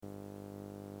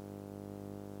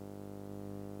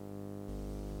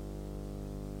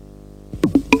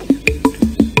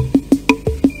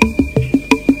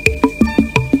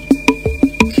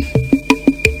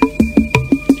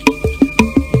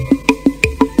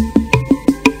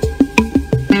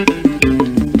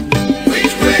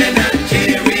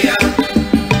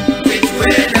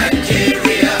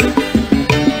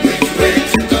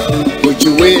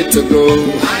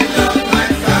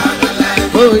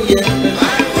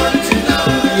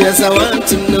Yes, I want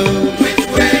to know which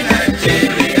way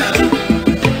Nigeria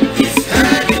is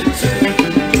heading to.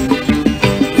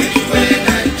 Which way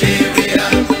Nigeria?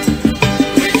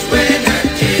 Which way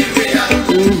Nigeria?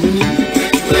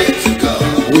 Which way to go?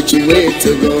 which way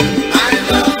to go. I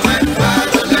love my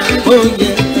fatherland. Oh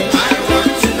yeah, I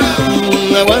want to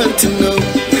know I want to know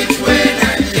which way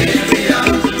Nigeria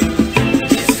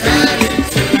is heading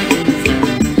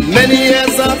to. Many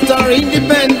years after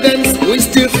independence, we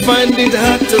still find it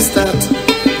hard to start.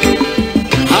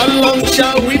 How long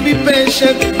shall we be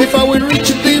patient before we reach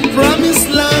the promised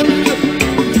land?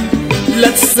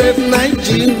 Let's save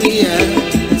Nigeria,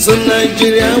 so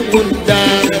Nigeria won't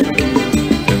die.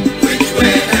 Which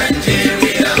way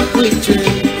Nigeria? Which way?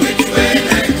 Which way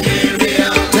Nigeria?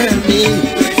 Tell me.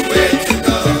 Which way to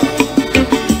go?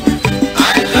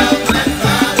 I love my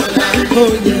fatherland.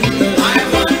 Oh yeah, I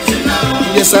want to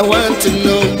know yes, I want to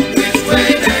know which way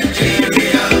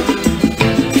Nigeria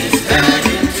is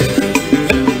heading to.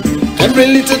 every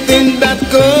little thing that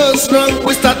goes wrong.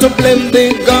 We start to blame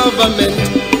the government.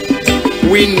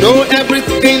 We know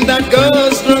everything that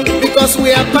goes wrong because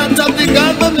we are part of the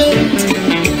government.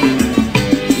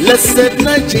 Let's save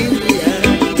Nigeria,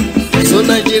 so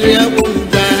Nigeria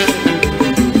won't die.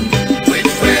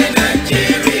 Which way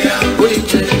Nigeria?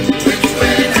 Which way? Which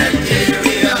way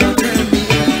Nigeria? Tell me.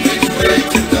 Which way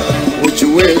to go? Which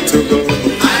way to go?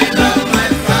 I love my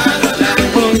fatherland.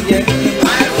 Oh yeah,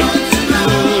 I want to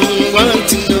know want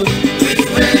to know which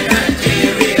way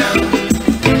Nigeria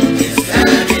is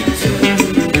heading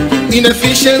to.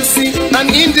 inefficiency and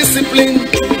indiscipline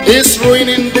is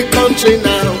ruining the country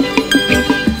now.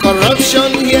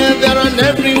 Corruption here, there, and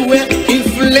everywhere.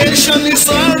 Inflation is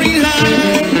soaring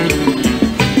high.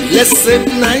 Let's save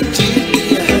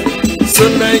Nigeria, so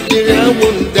Nigeria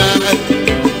won't die.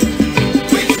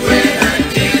 Which way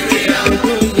Nigeria?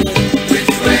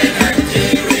 Which way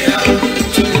Nigeria?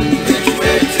 Which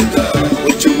way to go?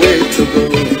 Which way to go?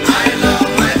 I love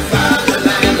my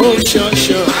fatherland. Oh, sure,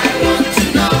 sure. I want to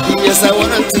know Yes, I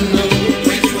want to know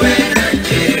which way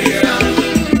Nigeria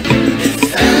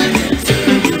is heading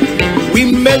to.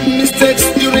 we made mistakes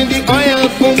during the oil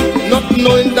boom, not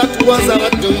knowing that was our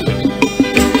doom.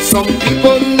 Some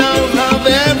people now have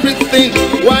everything,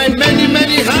 while many,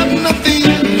 many have nothing.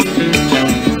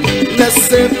 Let's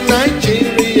save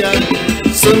Nigeria,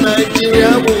 so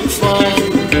Nigeria won't fall.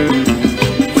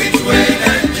 Which way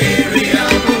Nigeria?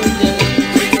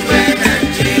 Which way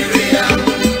Nigeria?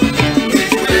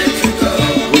 Which way to go?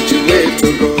 Which way to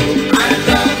go? I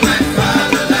love my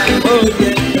fatherland. Oh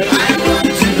yeah, I want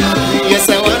to know yes,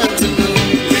 I want to know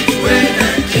which way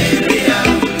Nigeria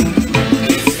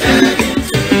is heading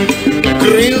to.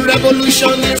 green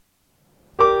revolution is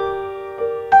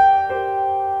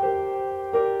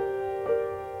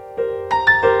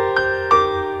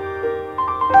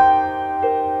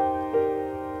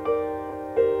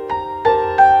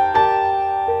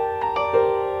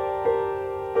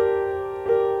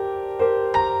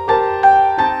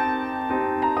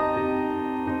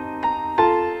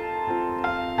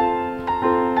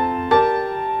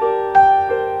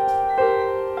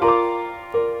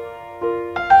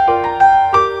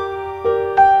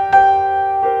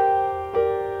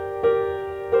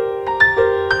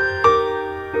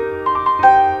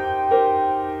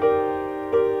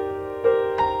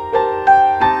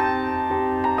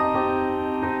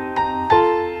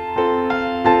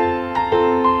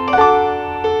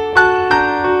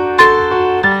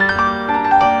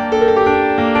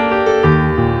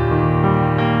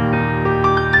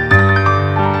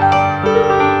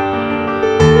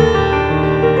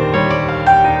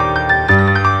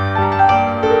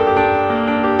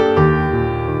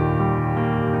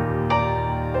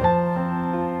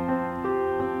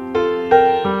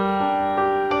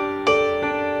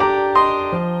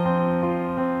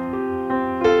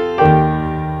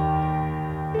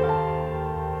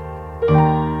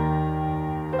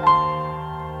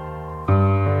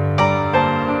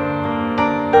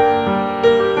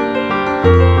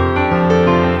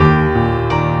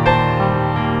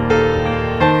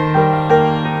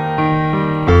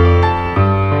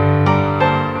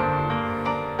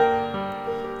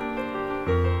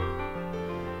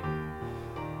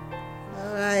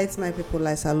right, my people,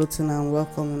 I salute you and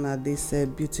welcome on this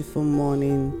beautiful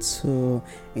morning to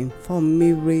Inform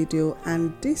Me Radio,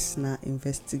 and this na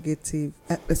investigative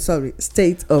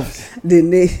state of the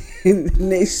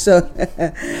nation.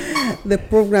 The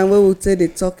program where we say they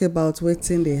talk about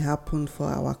wetin dey happen for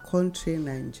our country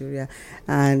Nigeria,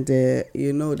 and they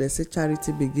say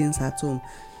charity begins at home.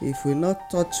 If we not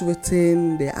touch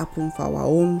wetin dey happen for our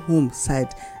own home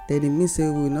side, then it means say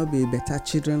we will not be better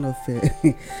children of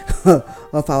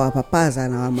of our papas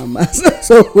and our mamas.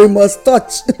 So we must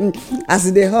touch as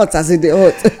e dey hot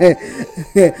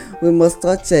we must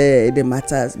touch the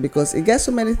matters, because e get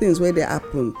so many things wey dey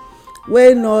happen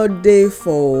wey no dey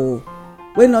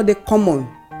common.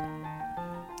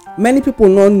 Many people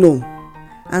no know,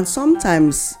 and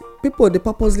sometimes people dey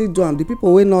purposely do am. The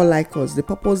people wey no like us, they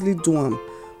purposely do am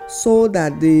so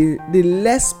that the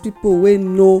less people wey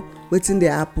know wetin dey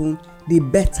happen, the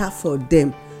better for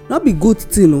them. Not be good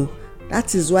thing o.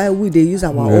 That is why we dey use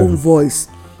our own voice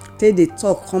take dey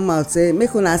talk, come out say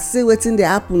make una see wetin dey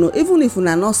happen o. Even if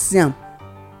una no see am,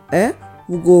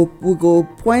 we go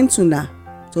point una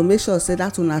to make sure say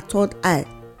that una third eye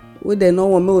wey dem no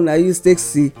want make una use take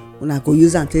see, una go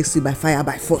use am take see by fire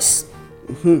by force.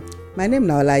 My name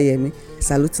na Olayemi.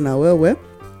 Salute una well.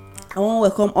 I wan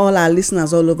welcome all our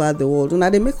listeners all over the world.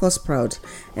 Una dey make us proud.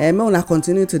 Make una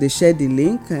continue to dey share the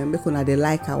link. Make una dey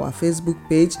like our Facebook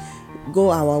page, go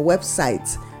our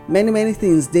website. Many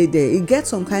things dey there. E get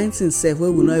some kind things sef wey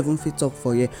we no even fit talk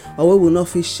for here, or wey we no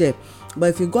fit share.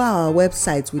 But if you go our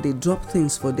website, we dey drop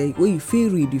things for there wey you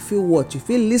fit read, you fit watch, you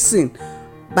fit listen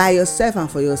by yourself and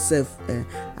for yourself.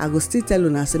 I go still tell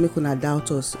una say make una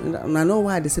doubt us. Una know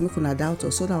why I dey say make una doubt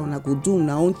us, so that una go do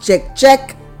una own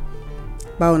check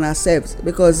by una selves.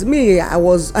 Because me, I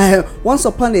was once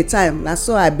upon a time, na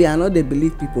so I be. I no dey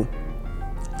believe people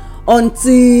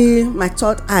until my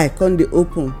third eye come dey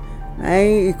open.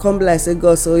 And it come be like say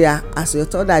God, so yeah, as your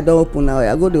third eye don open now,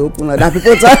 I go dey open other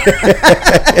people third.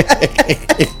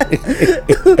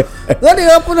 Go dey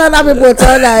open other people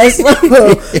third eyes.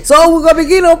 So we go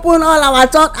begin open all our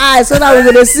third eyes so that we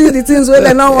go dey see the things wey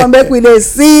dem no want make we dey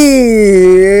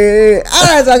see.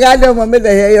 Alright, oga dem make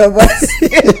dem hear your voice.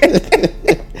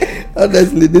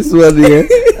 Honestly, this one here,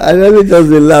 I really just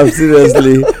dey laugh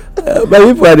seriously. But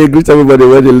people are greet everybody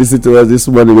when they listen to us this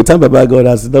morning. We thank Baba God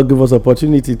has not give us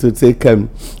opportunity to take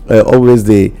always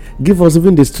they give us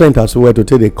even the strength as well to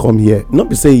take they come here. Not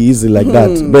be say easy like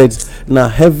that, but now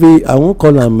heavy. I won't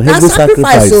call them heavy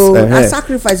sacrifice.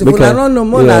 Sacrifice. Because I don't know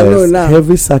more than now.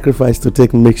 Heavy sacrifice to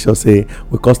take. Make sure say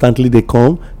we constantly they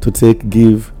come to take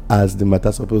give. As the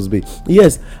matter supposed to be.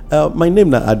 Yes, my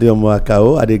name is Adeomo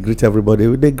Akao. I greet everybody.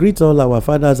 They greet all our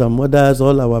fathers and mothers,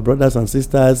 all our brothers and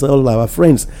sisters, all our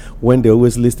friends when they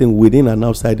always listen within and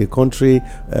outside the country,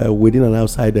 within and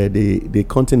outside the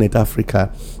continent Africa.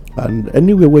 And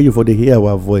anywhere where you for the hear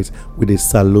our voice, we they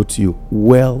salute you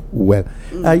well.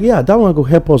 Yeah, that one will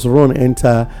help us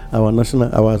enter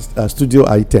our studio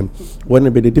item. When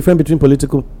it be the difference between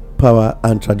political power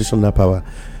and traditional power.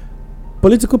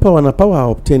 Political power and power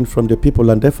are obtained from the people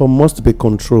and therefore must be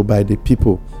controlled by the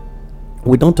people.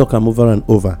 We don't talk them over and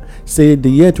over. Say the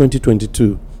year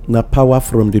 2022, now power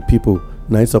from the people.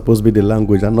 Now it's supposed to be the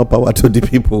language and not power to the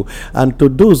people. And to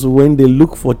those when they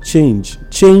look for change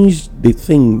the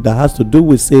thing that has to do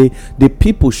with say the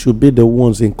people should be the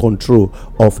ones in control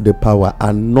of the power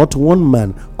and not one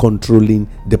man controlling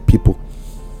the people.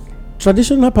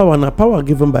 Traditional power and power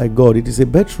given by God, it is a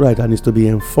birthright and is to be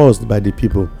enforced by the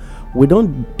people. We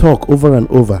don't talk over and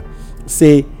over.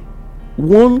 Say,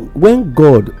 when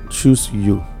God choose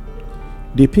you,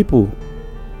 the people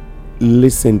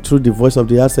listen through the voice of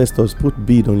the ancestors, put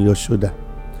bead on your shoulder.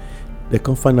 They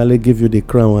can finally give you the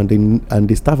crown and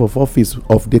the staff of office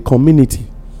of the community.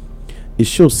 It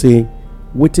shows say,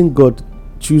 waiting God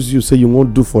choose you, say you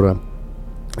won't do for them,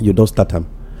 you don't start them.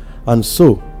 And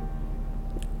so,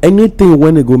 anything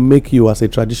when it go make you as a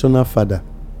traditional father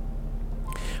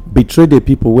betray the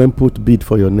people when put bead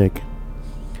for your neck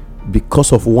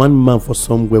because of one man for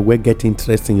somewhere where get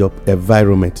interest in your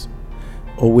environment,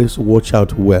 always watch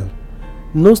out well.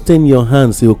 No stain your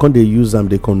hands, you can't use them,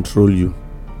 they control you.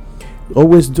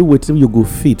 Always do whatever you go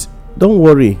fit. Don't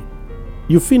worry,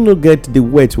 you feel no get the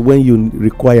wet when you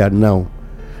require now,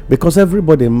 because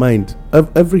everybody mind,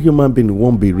 every human being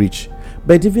won't be rich.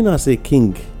 But even as a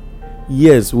king,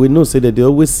 yes, we know say that they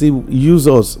always use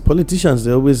us. Politicians,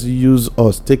 they always use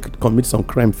us, commit some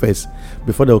crime first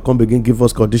before they will come begin give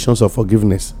us conditions of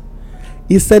forgiveness.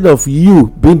 Instead of you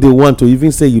being the one to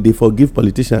even say you they forgive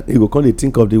politicians, you will come to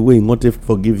think of the way you want to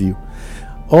forgive you.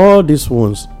 All these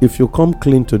ones, if you come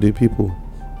clean to the people,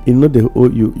 you know they owe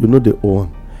you know they owe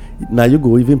them. Now you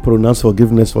go even pronounce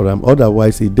forgiveness for them.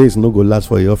 Otherwise, the days no go last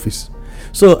for your office.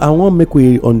 So I want make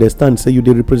we understand. Say you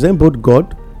they represent both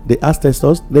God, the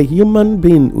ancestors, the human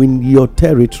being in your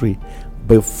territory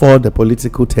before the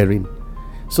political terrain.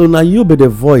 So now you be the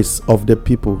voice of the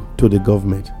people to the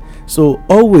government. So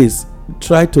always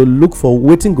try to look for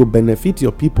waiting go benefit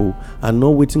your people and not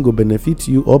waiting go benefit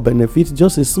you or benefit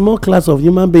just a small class of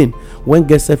human being when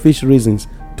get selfish reasons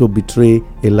to betray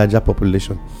a larger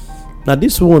population. Now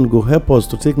this one go help us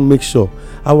to make sure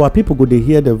our people go dey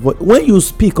hear the voice. When you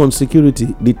speak on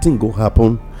security, the thing go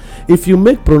happen. If you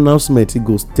make pronouncement, it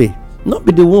go stay. Not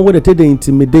be the one where they take the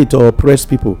intimidate or oppress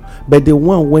people, but the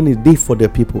one when it dey for the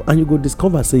people, and you go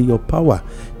discover say your power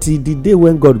till the day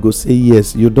when God go say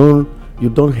yes, you don't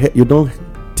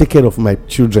take care of my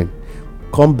children.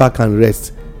 Come back and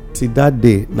rest. Till that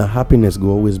day, now happiness go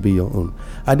always be your own.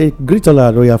 I dey greet all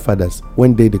our royal fathers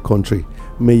when they the country.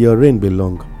 May your reign be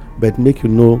long, but make you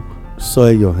no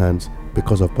soil your hands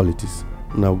because of politics.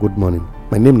 Now, good morning.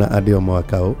 My name is Adeomo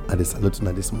Akao. I dey salute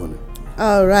you this morning.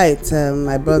 All right,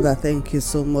 my brother, thank you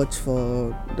so much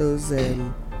for those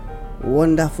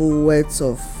wonderful words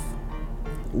of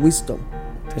wisdom,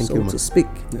 Thank so you, to speak,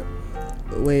 Yeah.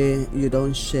 where you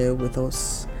don't share with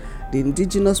us. The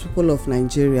indigenous people of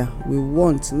Nigeria, we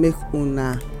want to make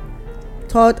una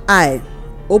third eye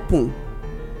open,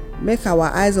 make our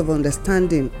eyes of understand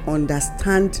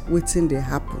wetin dey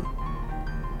happen,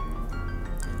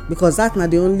 because that na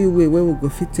the only way wey we go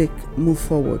fit take move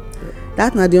forward.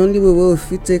 That na the only way wey we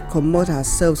fit take comot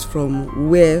ourselves from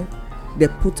where they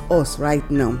put us right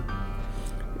now.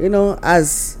 You know,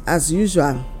 as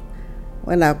usual,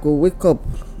 when I go wake up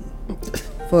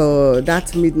for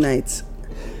that midnight,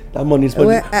 That money is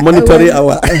monetary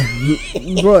hour.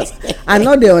 bros, I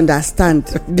know they understand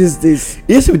these days.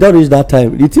 Yes, we don't reach that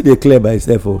time. You think they clear by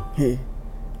itself. Oh. Hey.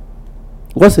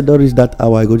 Once it don't reach that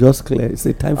hour, I go just clear. It's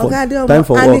a time for and work.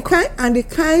 the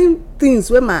kind things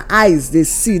where my eyes they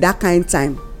see that kind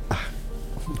time.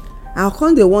 I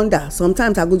come dey wonder.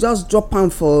 Sometimes I go just drop am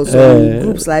for some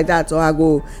groups like that, or I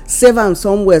go save am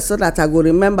somewhere so that I go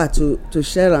remember to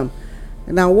share them.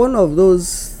 And now one of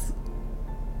those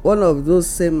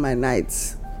same my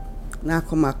nights, now I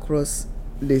come across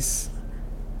this,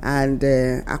 and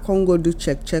I can't go do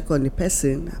check on the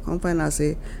person. I come find out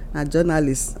say a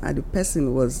journalist, and the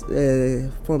person was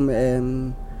from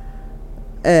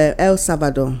El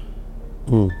Salvador.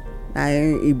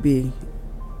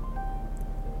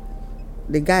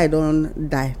 The guy don't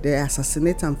die. They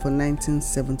assassinate him for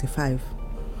 1975.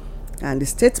 And the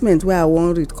statement where I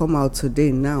want it come out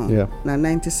today now, Yeah. now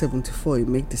 1974, he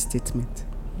make the statement.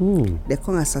 They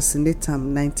come assassinate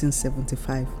him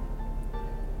 1975.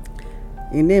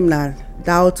 His name na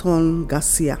Dalton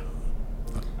Garcia.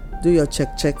 Do your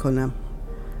check on him.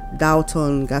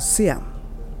 Dalton Garcia.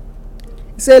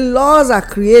 He say laws are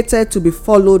created to be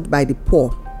followed by the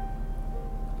poor.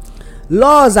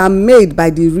 Laws are made by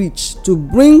the rich to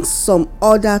bring some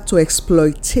order to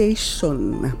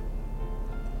exploitation.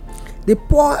 The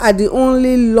poor are the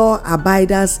only law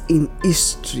abiders in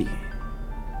history.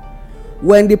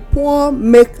 When the poor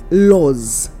make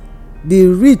laws, the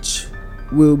rich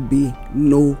will be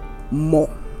no more.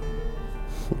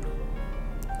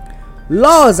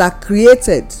 Laws are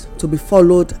created to be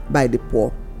followed by the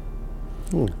poor.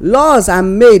 Laws are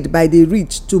made by the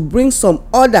rich to bring some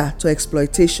order to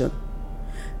exploitation.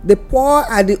 The poor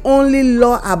are the only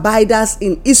law abiders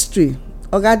in history.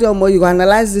 Ogade Omo, you go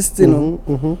analyze this thing.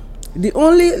 The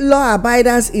only law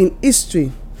abiders in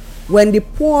history. When the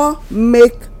poor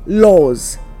make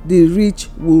laws, the rich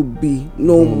will be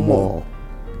no more.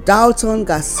 Dalton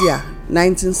Garcia,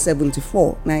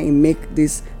 1974. Now he make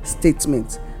this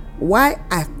statement. Why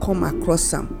I come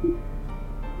across him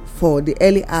for the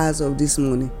early hours of this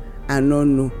morning, I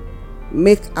don't know.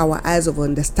 Make our eyes of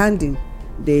understanding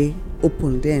they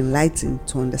open, they enlighten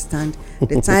to understand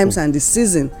the times and the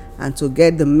season, and to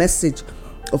get the message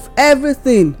of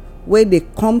everything where they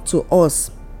come to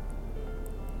us.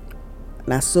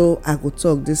 Now so I go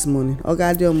talk this morning.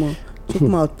 Ogade Omo, took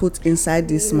mouth put inside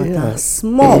this matter. Yeah.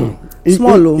 Small.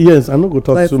 Yes, I'm not going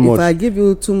to talk too much. If I give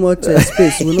you too much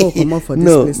space, we no come up for this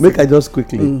place. No, make I just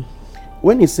quickly.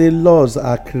 When you say laws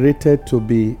are created to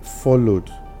be followed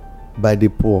by the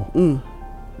poor,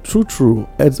 true,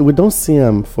 as we don't see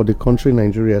them for the country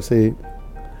Nigeria. Say,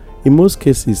 in most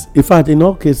cases, in fact, in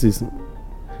all cases,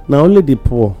 not only the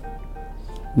poor,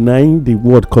 nine the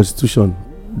word constitution,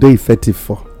 they effective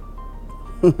for.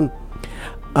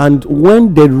 And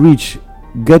when the rich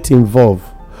get involved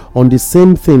on the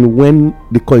same thing, when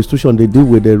the constitution they deal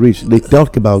with the rich, they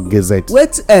talk about gazette.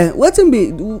 Wetin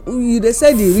be you dey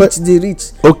say the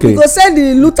rich. Okay. You go say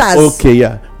the looters. Okay,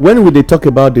 yeah. When we they talk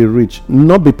about the rich,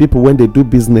 not be people when they do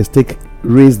business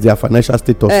raise their financial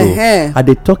status. And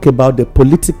they talk about the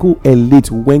political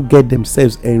elite when get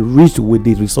themselves enriched with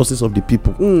the resources of the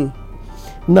people.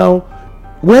 Now,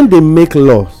 when they make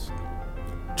laws,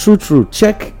 true,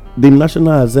 check the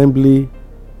National Assembly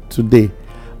today.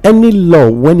 Any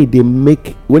law when they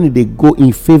go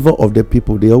in favor of the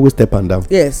people, they always step and down.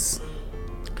 Yes.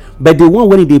 But the one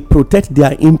when they protect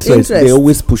their interest, they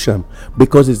always push them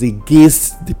because it's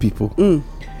against the people.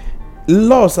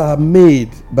 Laws are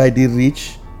made by the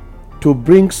rich to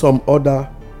bring some order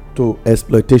to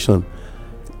exploitation.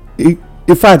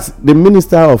 In fact, the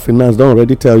Minister of Finance don't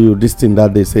already tell you this thing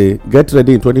that they say, get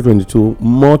ready in 2022,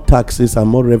 more taxes and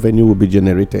more revenue will be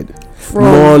generated.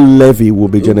 More levy will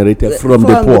be generated from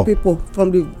the poor. People,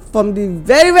 from the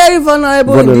very, very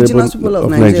vulnerable indigenous people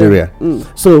of Nigeria.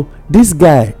 So this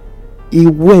guy, he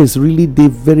was really the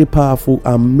very powerful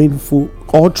and meaningful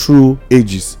all through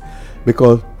ages,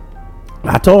 because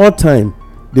at all time,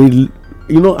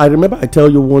 I remember I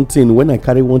tell you one thing when I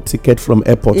carry one ticket from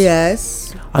airport.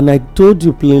 Yes. And I told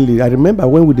you plainly, I remember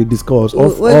when we did discuss we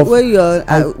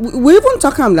even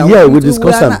talk them now. Yeah, we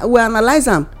discuss them. We analyze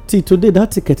them. See, today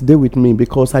that ticket there with me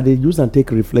because I did use and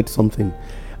take reflect something.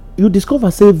 You discover,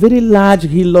 say, very large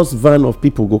Hilux van of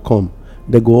people go come.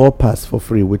 They go all pass for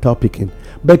free without picking.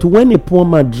 But when a poor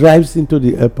man drives into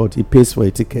the airport, he pays for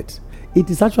a ticket. It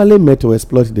is actually meant to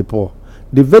exploit the poor.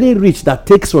 The very rich that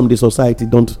takes from the society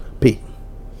don't pay.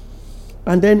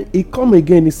 And then he come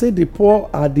again, he said the poor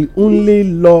are the only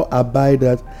law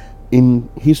abiders in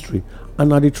history.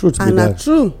 And are the truth. And are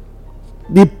true.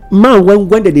 The man,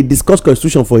 when they discuss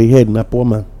constitution for a head, na poor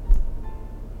man.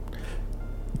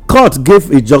 Court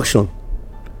gave injunction.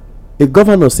 A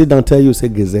governor sit down tell you, say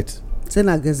gazette. Say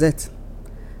na gazette.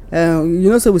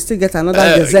 So we still get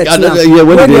another gazette now. Yeah,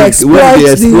 when they exploit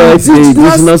the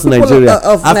indigenous Nigeria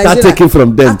after taking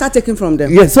from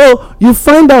them. Yeah, so you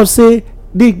find out, say,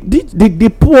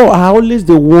 the poor are always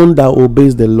the one that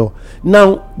obeys the law.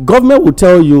 Now, government will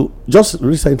tell you, just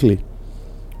recently,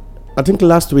 I think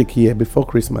last week here, before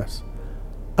Christmas,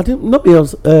 I think nobody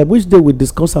else, which day we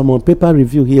discuss them on paper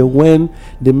review here, when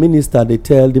the minister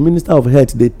of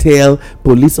health, they tell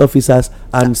police officers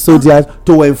and soldiers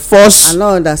to enforce. I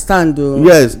don't understand though.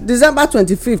 Yes. December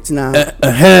 25th now.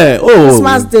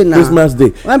 Christmas Day now. Christmas Day.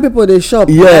 When people they shop.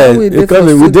 Yeah,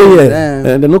 because we dey here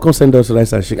and they no come send us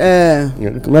rice and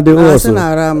chicken. Now they also.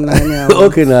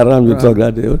 Okay, now ram you talk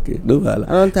that day. Okay, no wahala.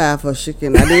 I don't tire for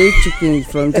chicken. I dey eat chicken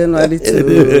from January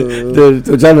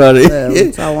to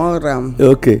January. So I want ram.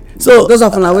 Okay, so those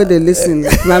of una wey dey listen,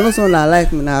 na no someone that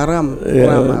like me na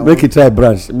ram. Make it try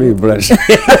branch, make branch.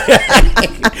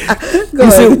 You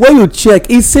see, when you check,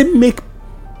 it say make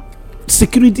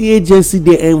security agency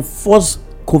they enforce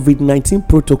COVID-19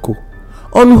 protocol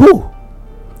on who?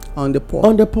 On the poor.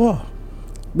 On the poor.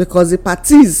 Because the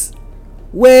parties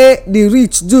where the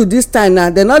rich do this time now,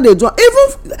 they not they do.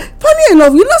 Even funny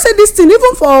enough, say this thing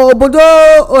even for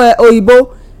Obodo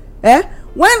Oyibo,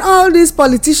 when all these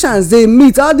politicians they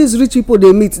meet, all these rich people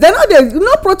they meet,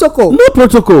 no protocol. No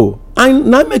protocol. And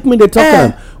now make me the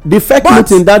talk. The fake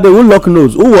meeting that they will lock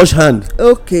nose, who wash hand.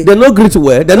 Okay. They no greet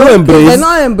well, they no embrace. They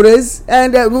no embrace,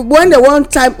 and when they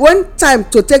want time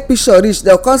to take picture reach,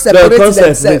 they'll come separate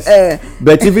themselves.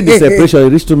 But even the separation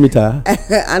reach 2 meter.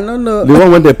 I don't know. The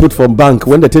one when they put from bank,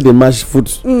 when they take the mash food,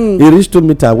 it reach 2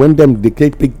 meter. When them they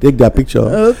take their picture.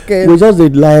 Okay. We just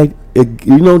like.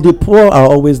 The poor are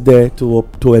always there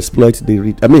to exploit the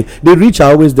rich. I mean, the rich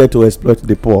are always there to exploit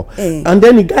the poor. And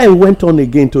then the guy went on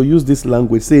again to use this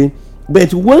language, saying,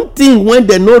 but one thing when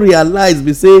they no realize,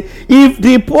 we say, if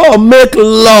the poor make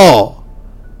law,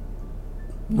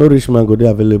 no rich man go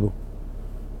there available.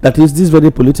 That is this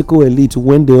very political elite,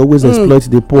 when they always exploit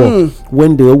the poor,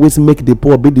 when they always make the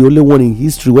poor be the only one in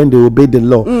history, when they obey the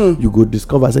law, you go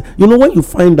discover. Say, when you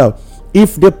find out,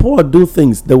 if the poor do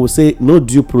things, they will say no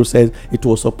due process. It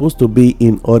was supposed to be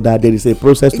in order. There is a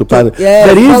process to pass.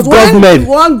 There is government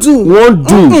won't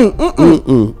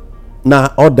do.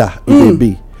 Now order it may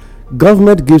be.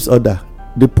 Government gives order.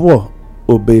 The poor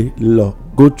obey law.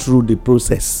 Go through the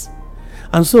process.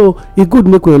 And so it could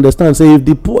make we understand. Say if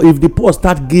the poor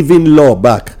start giving law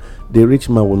back, the rich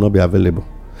man will not be available,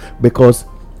 because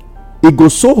it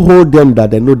goes so hold them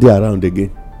that they know they are around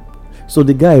again. So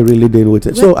the guy really didn't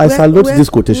wait. So I salute this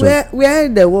quotation. Where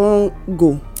they won't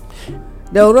go,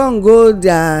 they won't go.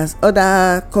 There's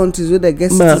other countries where they get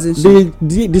citizenship.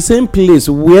 The same place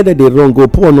where they wrong go,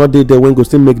 poor not they won't go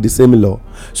still make the same law.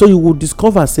 So you will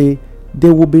discover, say,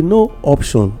 there will be no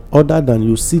option other than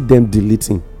you see them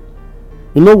deleting.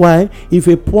 You know why? If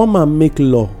a poor man make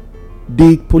law,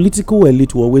 the political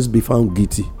elite will always be found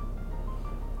guilty.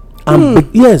 And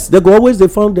yes, they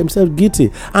found themselves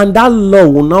guilty, and that law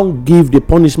will now give the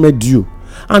punishment due.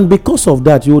 And because of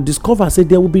that, you will discover, say,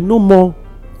 there will be no more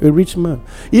a rich man.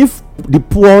 If the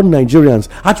poor Nigerians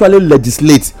actually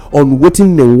legislate on what they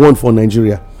want for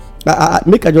Nigeria, I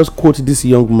just quote this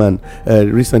young man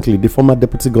recently, the former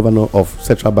deputy governor of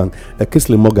Central Bank,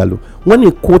 Kingsley Moghalu. When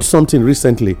he quote something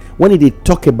recently, when he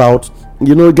talk about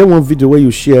you know, get one video where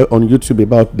you share on YouTube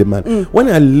about the man. When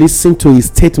I listen to his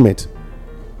statement,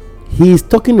 he is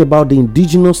talking about the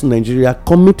indigenous Nigeria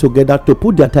coming together to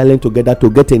put their talent together to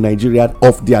get a Nigeria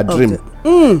of their dream.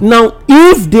 Now,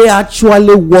 if they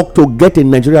actually work to get a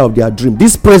Nigeria of their dream,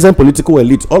 this present political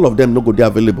elite, all of them no go there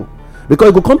available, because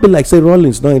it go come be like say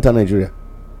Rawlings not enter Nigeria.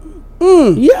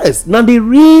 Yes, now the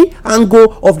real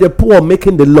angle of the poor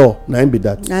making the law, now be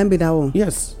that. Now be that one.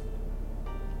 Yes.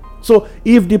 So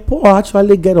if the poor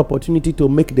actually get opportunity to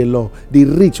make the law, the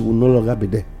rich will no longer be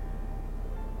there.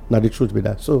 Now the truth be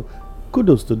that. So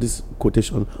kudos to this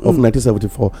quotation of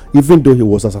 1974, even though he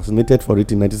was assassinated for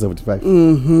it in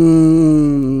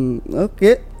 1975.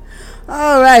 Okay.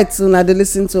 All right, so now they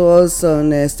listen to us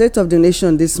on State of the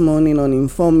Nation this morning on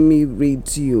Inform Me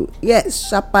Radio. Yes,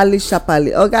 sharply.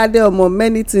 Okay,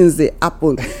 many things they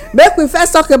happen. Make we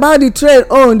first talk about the train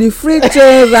the free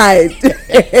train ride.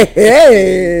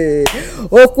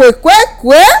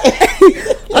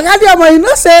 Okay, you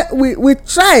know, say we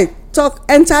try talk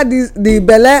enter the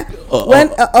belle when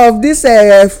of this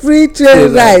free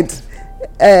train ride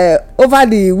over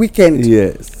the weekend.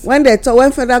 Yes. When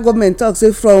federal government talks,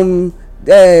 say from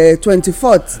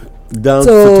 24th down to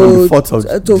 24th of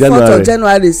January. 4th of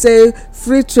January, say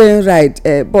free train ride.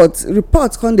 But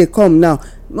reports can they come now?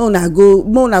 Mona go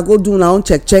do now own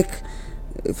check.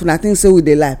 If nothing say we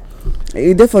dey lie.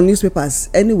 E dey for newspapers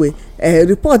anyway.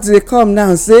 Reports they come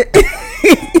now say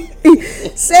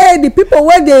say the people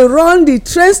where they run the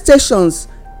train stations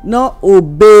no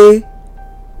obey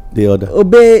the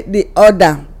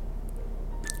order.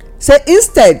 Say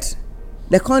instead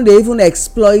they can't even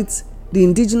exploit the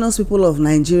indigenous people of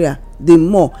Nigeria the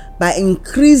more by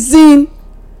increasing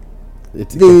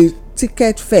the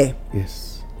ticket fare.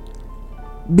 Yes.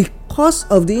 Because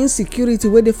of the insecurity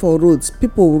where they for roads,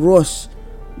 people rush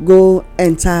go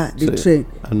enter the train.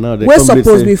 And now they we're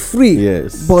supposed to be free.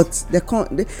 Yes. But they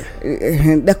can't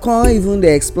even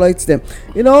exploit them.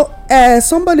 You know,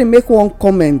 somebody make one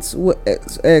comment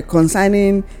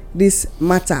concerning this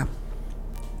matter.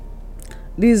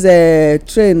 This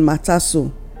train matter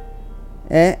so.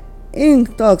 In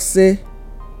talk say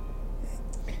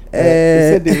he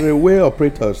said the railway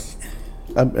operators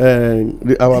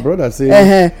our brother say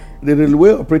the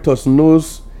railway operators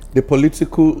knows the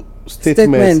political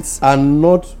statements are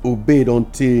not obeyed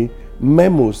until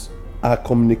memos are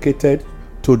communicated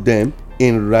to them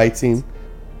in writing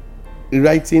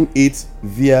it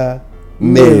via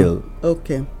mail.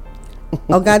 Okay.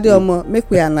 Ogade Omo, make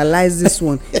we analyze this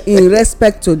one in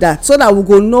respect to that, so that we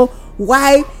go know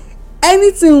why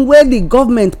anything where the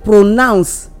government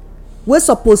pronounce we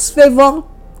suppose favor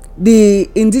the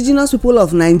indigenous people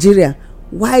of Nigeria,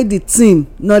 why the thing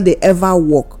not they ever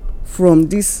work from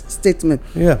this statement.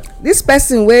 Yeah. This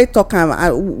person wey talk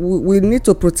am, we need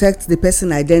to protect the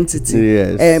person identity.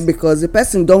 Yes. Because the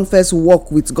person don first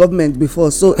work with government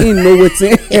before, so he know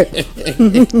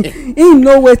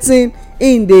wetin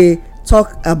in dey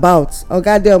talk about.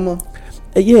 Ogade Omo.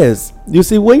 Yes, you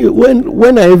see,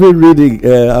 when I even reading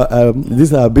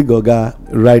this our big oga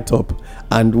write up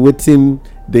and wetin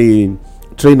the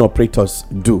train operators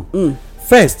do.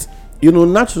 First, you know,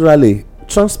 naturally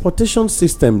transportation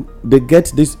system, they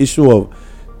get this issue of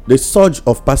the surge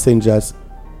of passengers.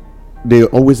 They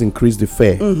always increase the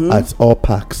fare at all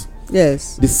parks.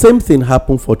 Yes. The same thing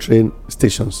happen for train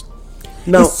stations.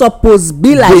 Now, it's supposed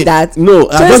be like that. No,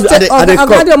 train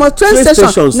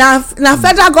station na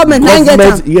federal government na get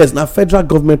am. Yes, na federal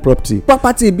government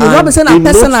property be no be say na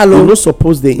personal o. No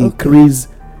suppose they increase,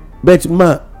 but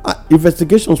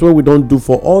investigations wey we don do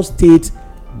for all state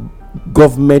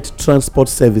government transport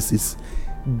services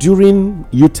during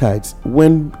Utides,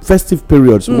 when festive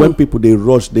periods, when people they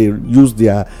rush, they use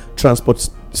their transport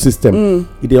system,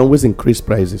 they always increase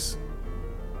prices.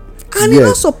 And yes,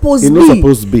 it's not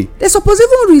supposed to be. They suppose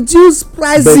even reduce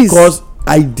prices, because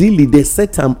ideally they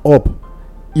set them up.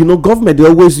 You know, government, they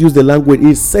always use the language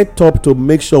is set up to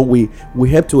make sure we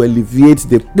help to alleviate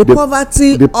the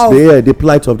poverty the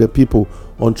plight of the people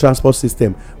on transport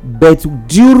system. But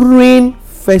during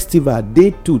festival,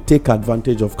 they too take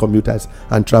advantage of commuters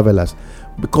and travelers,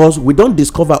 because we don't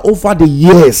discover over the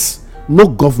years no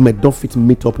government don't fit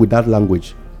meet up with that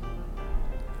language.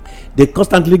 They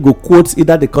constantly go quote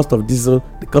either the cost of diesel,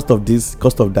 the cost of this,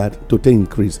 cost of that to take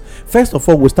increase. First of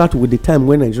all, we start with the time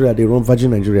when Nigeria they run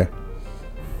Virgin Nigeria.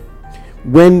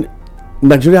 When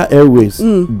Nigeria Airways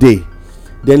day,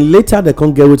 then later they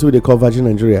can't get what they call Virgin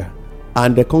Nigeria,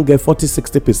 and they can't get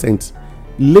 40-60%.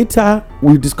 Later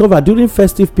we discover during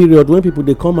festive period, when people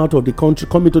they come out of the country,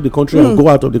 come into the country and go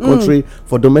out of the country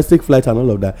for domestic flight and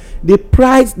all of that, the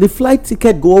flight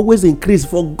ticket go always increase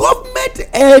for government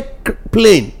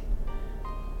airplane.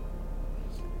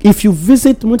 if you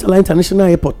visit Murtala International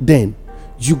Airport, then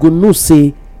you go know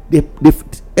say the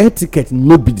air ticket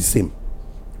no be the same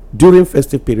during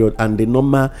festive period and the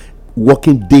normal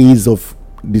working days of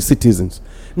the citizens.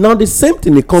 Now the same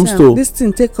thing it comes to this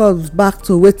thing take us back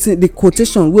to wetin the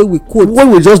quotation wey we quote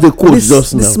when we just the quote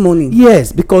just now this morning.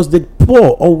 Yes, because the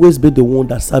poor always be the one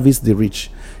that service the rich.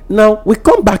 Now we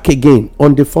come back again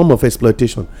on the form of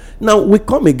exploitation. Now we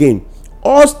come again,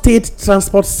 all state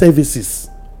transport services,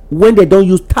 when they don't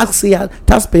use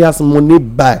taxpayers money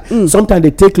buy, sometimes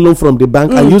they take loan from the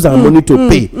bank and use our money to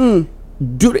pay.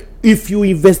 If you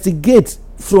investigate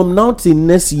from now till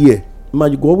next year,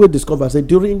 man, you go always discover say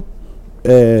during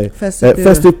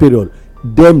festive period,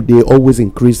 them they always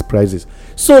increase prices.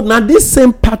 So now this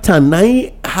same pattern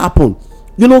now happen.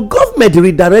 Government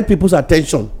redirect people's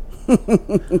attention.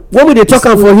 When we dey talk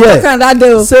am for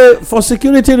here, say for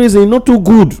security reason not too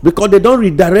good because they don't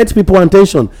redirect people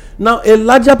attention. Now a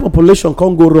larger population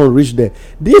can't go wrong reach there.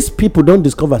 These people don't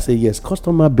discover say yes,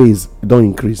 customer base don't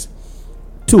increase.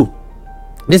 2,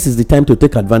 this is the time to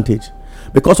take advantage,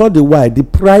 because all the while the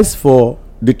price for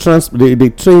the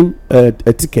train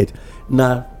ticket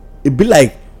now it be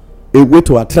like a way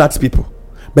to attract people,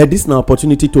 but this now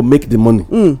opportunity to make the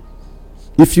money.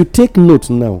 If you take note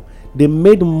now, they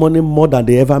made money more than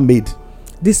they ever made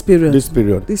this period, this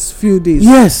few days.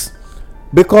 Yes,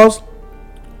 because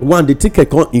 1, the ticket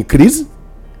can't increase.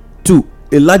 2,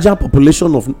 a larger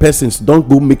population of persons don't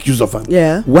go make use of them.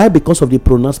 Yeah. Why? Because of the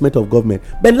pronouncement of government.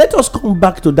 But let us come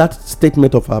back to that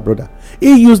statement of our brother.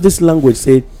 He used this language,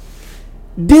 say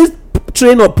these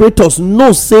train operators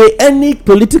no say any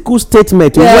political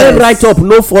statement when write up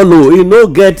no follow, no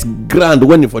get grand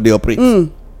when for the operate.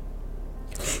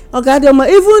 Oga Adeomo,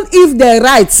 even if they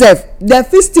write sef, they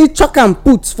fit still chuck and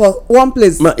put for one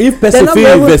place. If person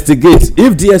fit investigate,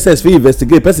 if DSS fit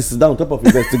investigate, person sit down on top of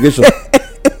investigation.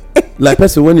 Like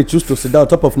person when he choose to sit down on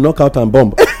top of knockout and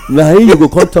bomb. Now here you go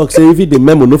come talk say if the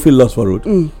memo no fit loss for road.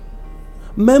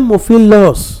 Memo fit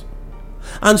loss.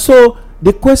 And so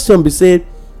the question be say,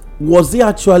 was it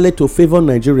actually to favor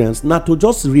Nigerians, not to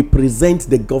just represent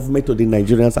the government of the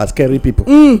Nigerians as carry people?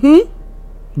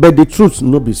 But the truth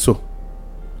no be so.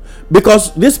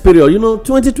 Because this period,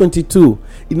 2022,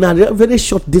 in a very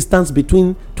short distance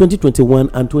between 2021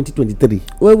 and 2023.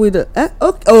 Where we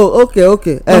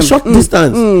okay. A short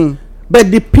distance.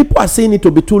 But the people are saying it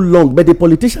to be too long, but the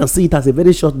politicians see it as a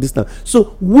very short distance.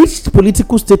 So which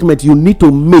political statement you need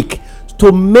to make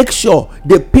sure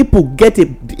the people get a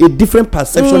different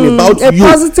perception about you? A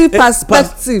positive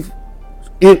perspective.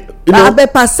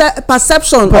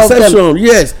 Perception of them.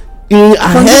 Yes.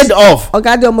 Ahead of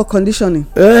Oga Adeomo conditioning.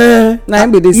 Now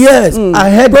be this. Yes,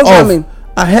 ahead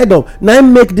of. Now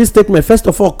make this statement first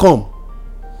of all come.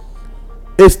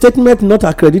 A statement not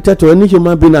accredited to any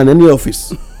human being and any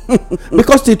office.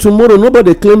 Because till tomorrow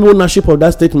nobody claim ownership of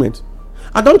that statement.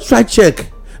 I don't try check.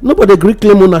 Nobody agree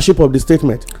claim ownership of the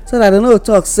statement. So that I don't know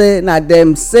talk say na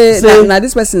them say na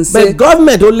this person say. But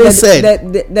government only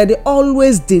said that they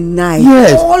always deny.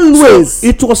 Yes, always. So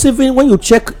it was even when you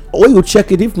check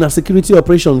it, if na security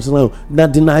operations now, na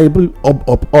deniable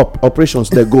operations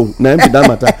they go. Na be that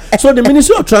matter. So the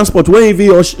Ministry of Transport when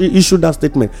he issued that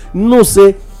statement, no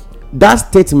say that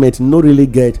statement no really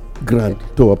get grant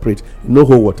to operate. No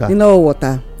hold water.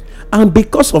 And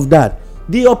because of that,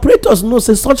 the operators know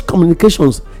say such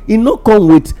communications come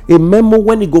with a memo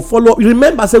when go follow.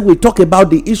 Remember say we talk about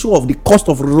the issue of the cost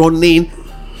of running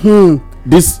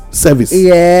this service.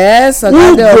 Yes,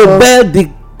 who go bear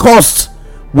the cost?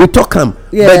 We talk am.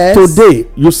 Yes. But today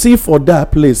you see for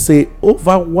that place say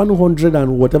over 100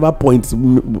 and whatever points for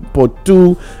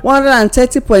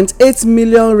 130.8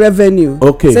 million revenue.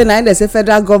 Okay. Say now they say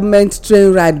federal government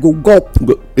train ride go up.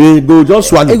 It go just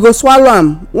swallow. It go swallow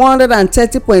am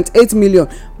 130.8 million.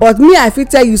 But me I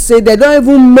fit tell you say they don't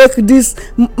even make this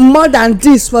more than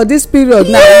this for this period.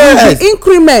 Yes. Now the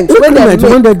increment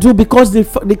when they do, because the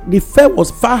fare was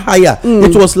far higher.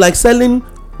 It was like selling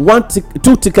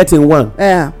 2 tickets in one.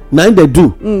 Yeah. Now they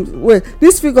do. Wait,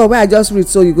 this figure where I just read,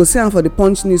 so you go see am for the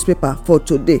Punch newspaper for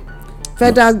today.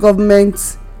 Federal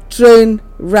government train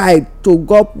ride to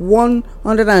go up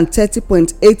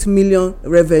 130.8 million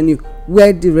revenue.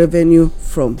 Where the revenue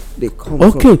from they come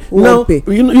okay. from? Now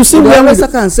you see where we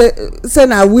can say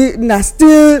now we now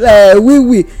still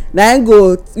we now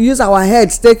go use our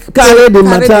heads take carry the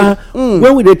matter.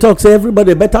 When we dey talk say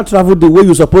everybody better travel the way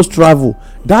you suppose travel.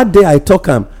 That day I talk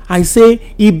am, I say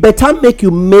e better make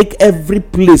you make every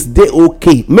place dey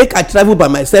okay. Make I travel by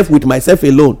myself with myself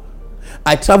alone.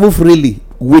 I travel freely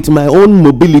with my own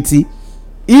mobility.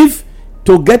 If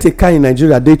to get a car in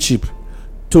Nigeria dey cheap,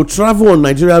 to travel on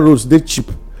Nigeria roads dey cheap,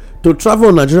 to travel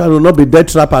in Nigeria will not be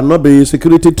death trap and not be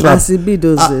security trap. As it be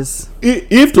those days.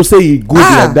 If to say it good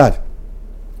like that,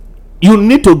 you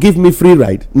need to give me free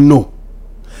ride. No,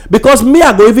 because me,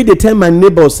 I go even dey tell my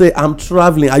neighbor, say I'm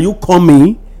traveling, are you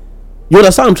coming? You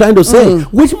understand what I'm trying to say?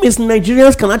 Which means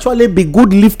Nigerians can actually be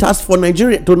good lifters for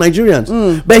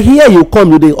Nigerians. But here you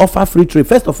come, they offer free trade.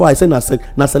 First of all, I say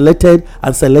na selected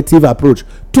and selective approach.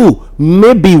 2,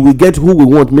 maybe we get who we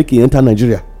want make it enter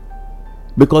Nigeria,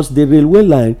 because the railway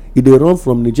line they run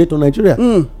from Niger to Nigeria.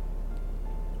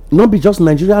 Not be just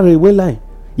Nigeria railway line.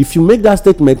 If you make that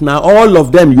statement, now all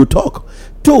of them you talk.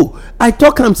 2, I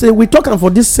talk and say we talk and for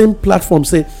this same platform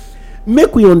say,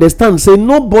 make we understand, say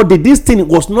nobody, this thing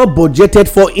was not budgeted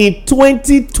for a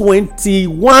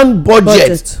 2021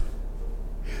 budget.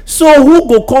 So who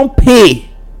go come pay?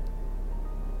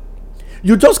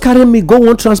 You just carry me go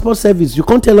one transport service, you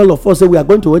can't tell all of us say we are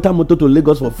going to enter motor to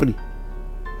Lagos for free.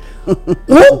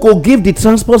 Who go give the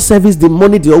transport service the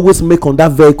money they always make on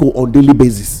that vehicle on daily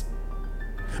basis?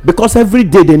 Because every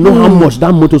day they know how much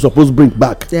that motor supposed to bring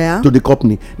back to the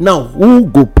company. Now who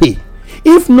go pay?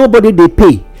 If nobody they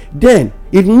pay, then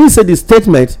it means that the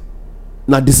statement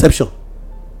na deception.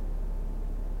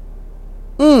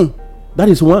 That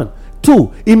is 1.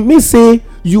 2, it means say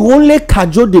you only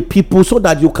cajole the people so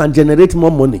that you can generate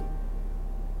more money.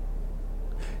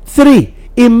 3,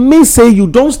 it means say you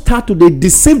don't start to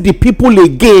deceive the people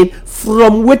again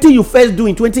from what you first do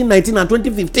in 2019 and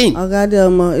 2015.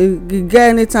 You get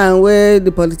any time where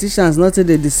the politicians not say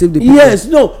they deceive the people? Yes,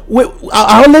 no.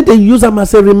 I only they use them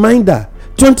as a reminder.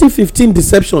 2015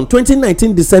 deception,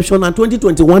 2019 deception, and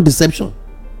 2021 deception.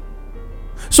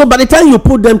 So by the time you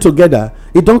put them together,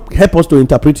 it don't help us to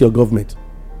interpret your government.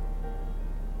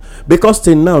 Because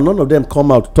till now, none of them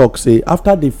come out talk, say,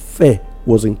 after the fare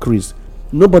was increased,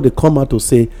 nobody come out to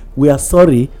say, we are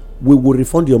sorry, we will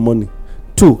refund your money.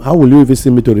 2, how will you even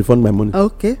see me to refund my money?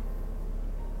 Okay.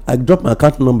 I drop my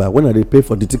account number when I pay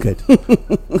for the ticket.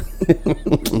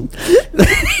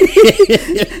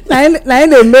 Now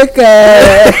they make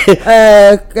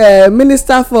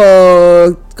minister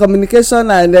for communication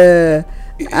and they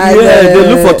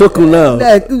look for token now.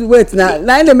 Wait,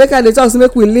 now they make they talk to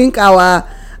make we link our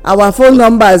phone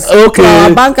numbers to our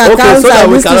bank accounts, so that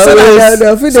we can always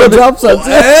they'll fit they drop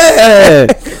something.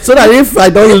 So that if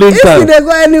I don't link if them, you dey go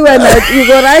anywhere, you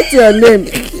go write your name.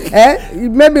 You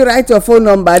maybe write your phone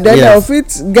number, then they'll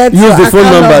fit get use your the phone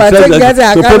account number, take get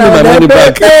your account number, money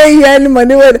back. Pay you any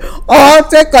money or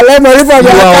take collect money from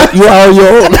your account. You are on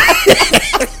your own.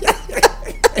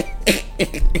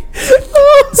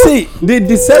 See, the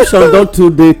deception don't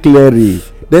today clearly.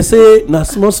 They say na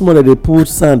small that they put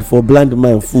sand for blind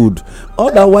man food.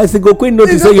 Otherwise, they go quick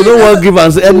notice say you don't want to give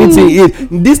us anything eat.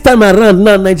 This time around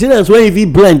now, Nigerians when if he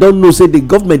blind don't know say the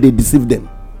government they deceive them.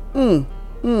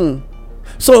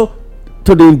 So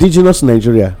to the indigenous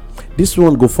Nigeria, this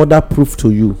one go further proof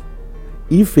to you.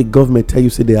 If a government tell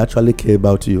you say they actually care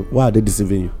about you, why are they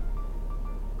deceiving you?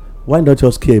 Why not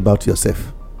just care about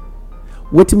yourself?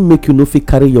 What make you no fit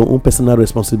carry your own personal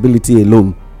responsibility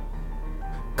alone?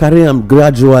 Carry them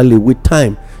gradually with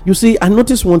time. You see, I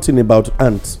noticed one thing about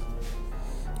ants.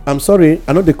 I'm sorry,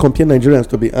 I know they compare Nigerians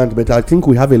to be ants, but I think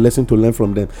we have a lesson to learn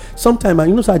from them.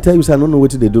 Sometimes, so I tell you, say, I don't know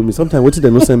what they do me. Sometimes, what they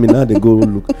don't send me now, they go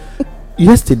look.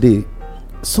 Yesterday,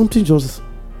 something just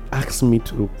asked me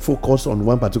to focus on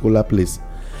one particular place.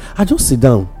 I just sit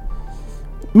down.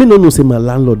 Me no know say my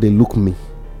landlord, they look me.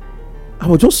 I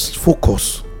will just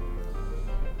focus.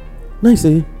 Now he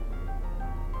say,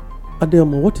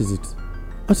 Adeyemo, what is it?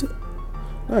 I said,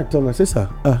 I tell him, I say, sir,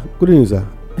 good evening, sir.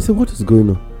 I said, what is going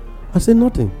on? I said,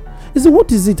 nothing. He said,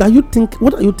 what is it?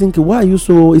 What are you thinking? Why are you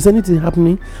so, is anything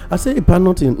happening? I said,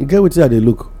 nothing. You get what they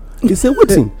look. He said, what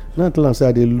thing? Now I tell him,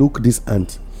 say, they look this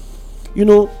ant. You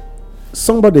know,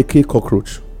 somebody kill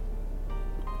cockroach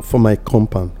for my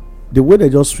compound. The way they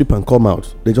just sweep and come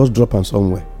out, they just drop them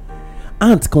somewhere.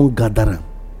 Ants can't gather them.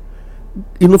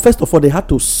 You know, first of all, they had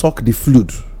to suck the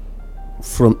fluid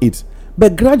from it.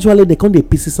 But gradually, they can't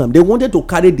pieces them. They wanted to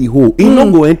carry the hole. It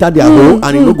not go enter their hole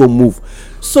and it not go move.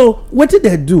 So what did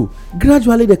they do?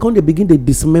 Gradually, they can't begin to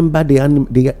dismember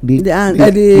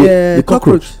the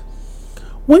cockroach.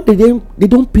 When they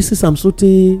don't pieces them so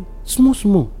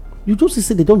small. You just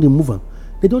see they don't move them.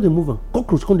 They don't move them.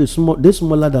 Cockroach come they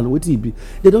smaller than what it be.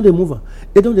 They don't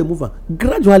move them.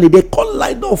 Gradually, they come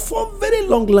line up for very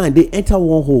long line. They enter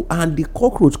one hole and the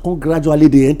cockroach come gradually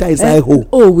they enter inside hole.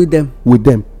 Oh, with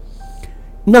them.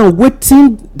 Now,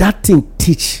 waiting that thing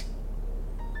teach.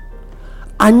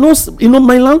 I know,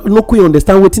 my landlord no quite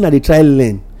understand waiting that they try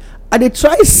learn. And they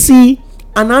try see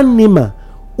an animal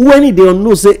when they don't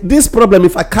know say this problem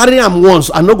if I carry them once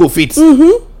I no go fit.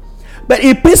 but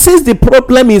it pieces the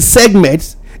problem in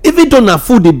segments. Even though na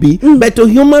food it be, but to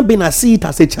human being, I see it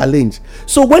as a challenge.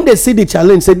 So when they see the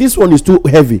challenge, say this one is too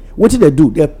heavy, what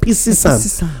do? They pieces am,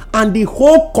 and the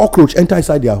whole cockroach enter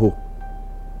inside their hole.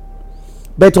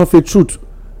 But of a truth,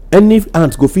 any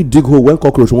ant go fit dig hole when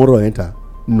cockroach wan run enter?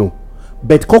 No.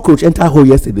 But cockroach enter hole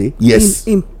yesterday? Yes.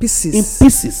 In pieces. In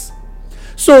pieces.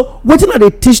 So wetin I dey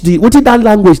teach wetin that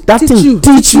language that thing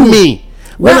teach me.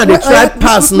 When I dey try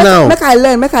pass now, make I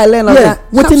learn of that.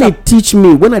 Wetin dey teach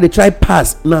me when I dey try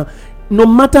pass now, no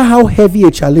matter how heavy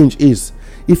a challenge is,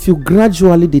 if you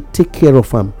gradually dey take care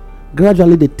of am,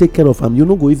 you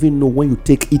no go even know when you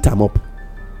take eat am up.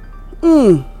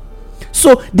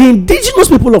 So the indigenous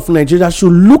people of Nigeria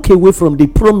should look away from the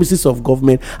promises of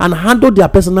government and handle their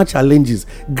personal challenges.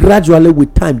 Gradually,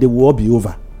 with time, they will all be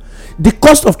over. The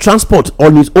cost of transport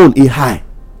on its own is high.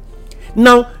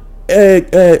 Now,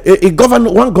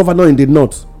 one governor in the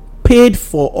north paid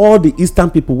for all the eastern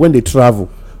people when they travel.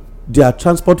 Their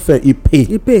transport fare he pay.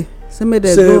 So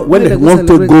when they want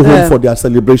to go home for their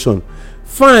celebration,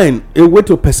 fine, a way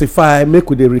to pacify, make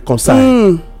we dey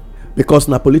reconcile. Because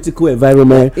na political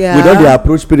environment, we don dey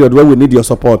approach period where we need your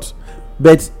support.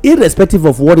 But irrespective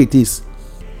of what it is,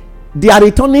 their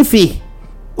returning fee,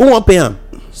 who wan pay am?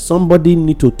 Somebody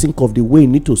need to think of the way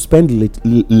need to spend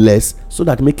less so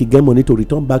that make it get money to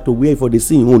return back to where for the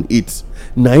see own it.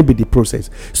 Now it be the process.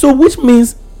 So which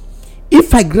means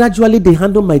if I gradually they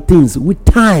handle my things with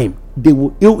time, they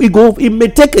will it may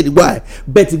take a while,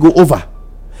 but it go over.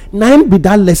 Now it be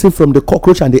that lesson from the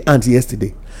cockroach and the ant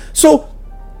yesterday. So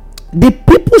the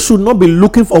people should not be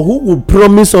looking for who will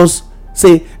promise us,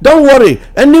 say, don't worry,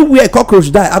 anywhere cockroach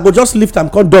die, I go just lift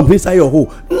and come dump inside your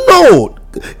hole. No,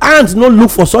 ants no look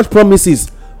for such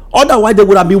promises. Otherwise, they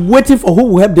would have been waiting for who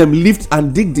will help them lift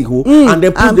and dig the hole and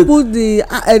then put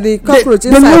the cockroach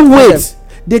inside. They no wait.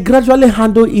 They gradually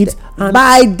handle it and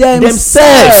by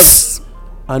themselves.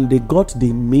 And they got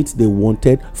the meat they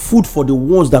wanted, food for the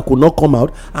ones that could not come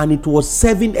out, and it was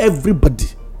serving everybody.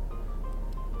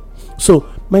 So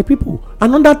my people,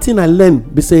 another thing I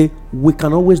learned, they say we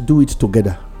can always do it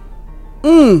together.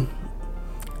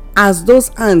 As those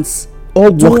ants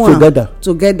all work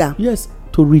together. Yes,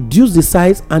 to reduce the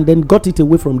size and then got it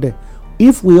away from there.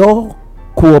 If we all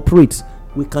cooperate,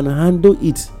 we can handle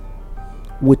it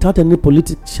without any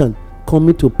politician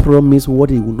coming to promise what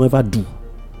he will never do,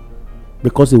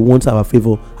 because he wants our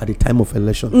favor at the time of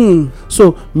election.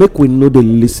 So make we know they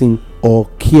listen or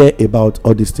care about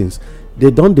all these things. They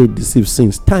deceive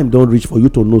since time don't reach for you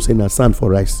to know say na sand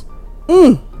for rice.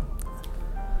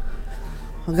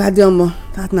 Ogadiomo,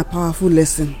 that's a powerful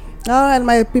lesson. All right,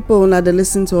 my people, now they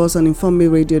listen to us on Inform Me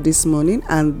Radio this morning,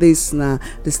 and this now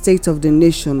the state of the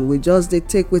nation. We just they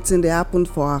take wetin they happen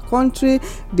for our country,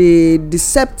 the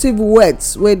deceptive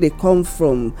words where they come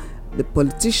from the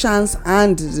politicians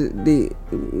and the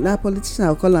politicians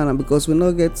I'll call them because we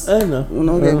not get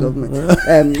government.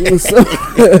 So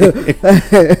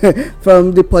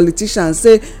from the politicians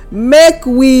say make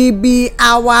we be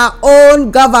our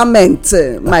own government,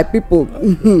 my people.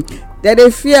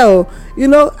 They fear,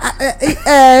 even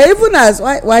as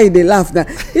why they laugh now,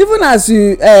 even as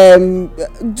you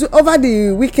over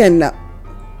the weekend now.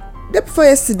 Day before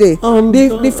yesterday,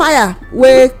 the fire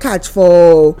wey catch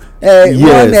for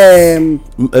one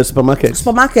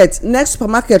supermarket next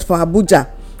supermarket for Abuja,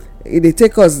 they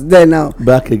take us there now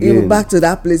back again, back to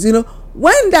that place.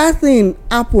 When that thing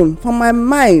happen, for my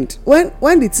mind, when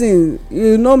the thing,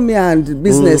 me and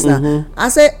business now, I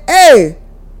say, hey,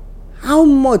 how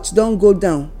much don go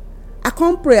down? I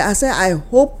can't pray. I say I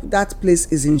hope that place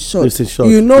is insured. It's insured.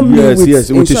 Me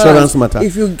with insurance matter.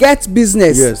 If you get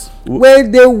business, where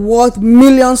they worth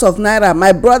millions of naira,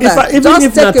 my brother,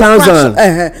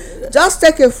 just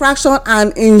take a fraction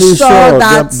and insure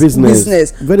that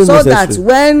business Very so necessary. that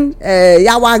when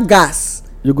Yawa Gas,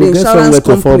 you go the get insurance somewhere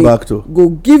to fall company back to. go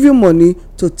give you money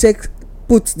to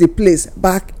put the place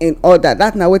back in order.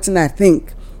 That na wetin I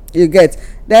think you get.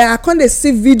 Then I can't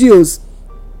see videos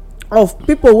of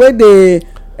people where they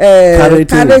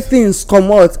carry things come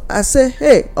out. I say,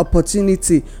 hey,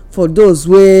 opportunity for those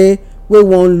wey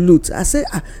wan loot. I say,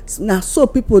 now so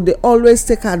people they always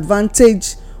take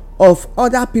advantage of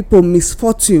other people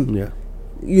misfortune.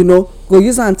 Go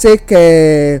use and take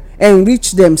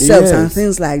enrich themselves and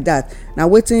things like that. Now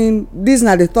waiting, these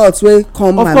are the thoughts wey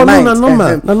come my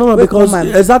mind. No, because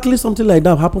exactly something like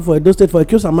that happened for Edo State for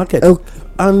Ekiosa market.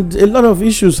 And a lot of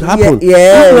issues happen.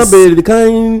 Yes. The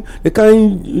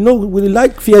kind we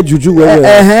like fear juju.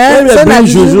 So bring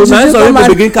juju. Now some people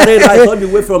begin carry right all the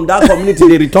way from that community.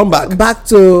 They return back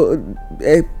to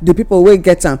the people wey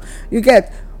get them. You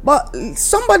get but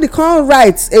somebody come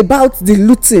write about the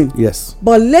looting. Yes.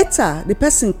 But later the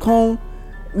person come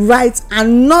write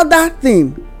another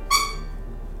thing.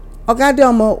 Oga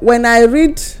Adeomo, when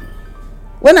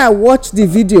I watch the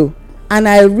video and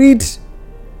I read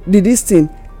this thing,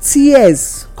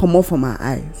 tears come out from my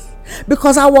eyes,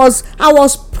 because I was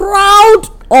proud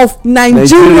of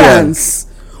Nigerians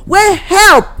wey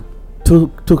help to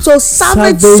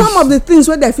salvage some of the things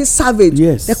wey dem fit salvage.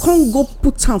 Yes. They can't go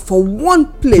put am for one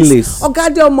place. Oga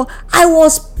Adeomo, I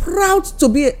was proud to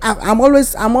be. I'm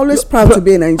always proud to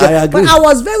be in Nigeria. I agree. But I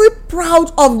was very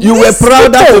proud of. You were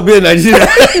prouder people. to be in Nigeria.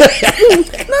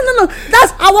 No.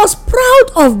 I was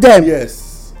proud of them.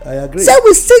 Yes, I agree. Say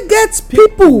we still get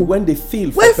people when they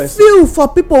feel for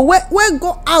people wey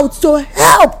go out to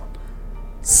help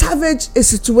salvage a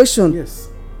situation. Yes.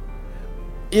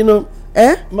 You know,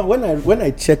 when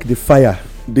I check the fire,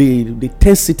 the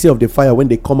intensity of the fire when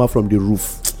they come out from the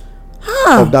roof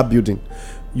of that building,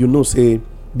 you know, say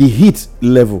the heat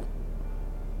level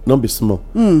not be small.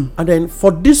 And then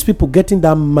for these people getting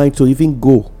that mind to even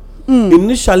go,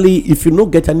 initially, if you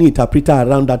don't get any interpreter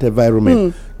around that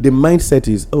environment, the mindset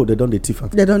is, they don't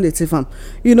thief am.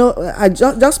 You know, I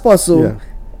just pause. So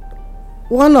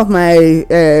one of my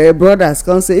brothers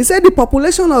can say, he said the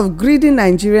population of greedy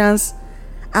Nigerians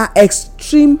are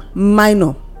extreme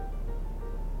minor,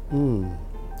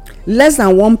 less than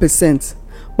 1%.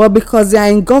 But because they are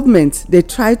in government, they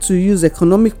try to use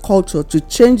economic culture to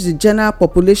change the general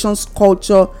population's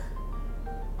culture.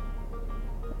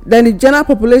 Then the general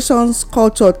population's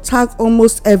culture tag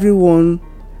almost everyone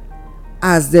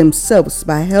as themselves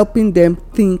by helping them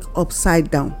think upside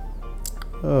down.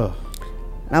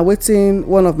 Now waiting,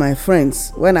 one of my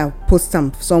friends, when I post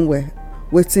them somewhere,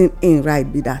 waiting in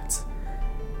right be that.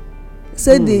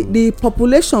 Say the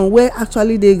population where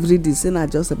actually they greedy, say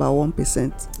not just about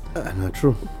 1%. Not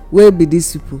true. Where be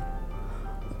these people?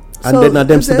 And so, then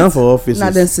them sit down for offices.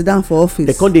 Now them sit down for office.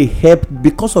 They can't they help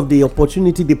because of the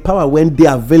opportunity, the power when they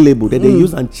are available. Then they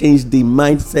use and change the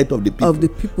mindset of the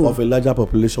people of a larger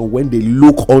population when they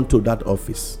look onto that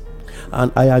office.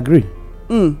 And I agree.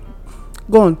 Go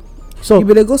on. So you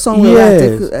better go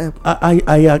somewhere. Yes,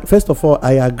 I first of all,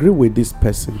 I agree with this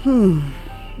person.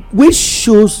 Which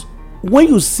shows when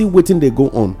you see what they go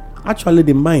on, actually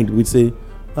the mind will say,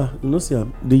 see,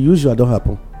 the usual don't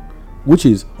happen, which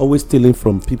is always stealing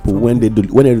from people when they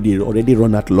already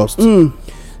run at lost.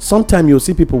 Sometimes you'll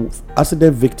see people,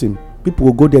 accident victim, people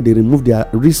will go there, they remove their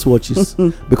wristwatches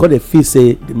because they feel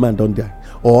say the man don't die,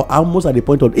 or almost at the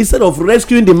point of, instead of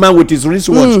rescuing the man with his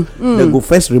wristwatch, they go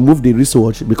first remove the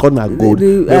wristwatch because now gold,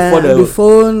 the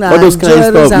phone, all those kind of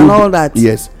stuff, and all that.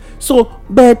 Yes. So,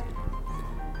 but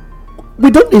we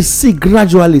don't see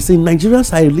gradually say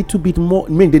Nigerians are a little bit more,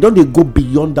 they don't go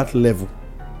beyond that level.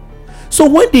 So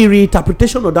when the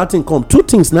reinterpretation of that thing come, two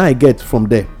things now I get from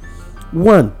there.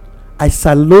 One, I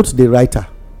salute the writer.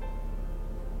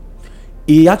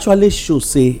 He actually shows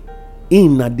say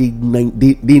in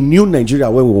the new Nigeria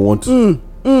where we want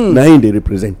now in they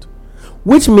represent,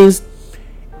 which means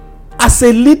as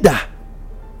a leader,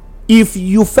 if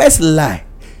you first lie,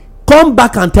 come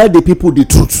back and tell the people the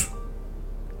truth.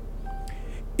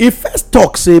 If first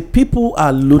talk say people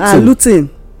are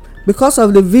looting because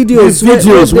of the videos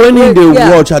when they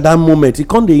watch at that moment, he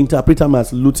can't interpret them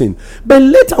as looting. But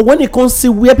later when he can't see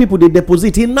where people they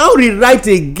deposit, he now rewrite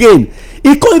again.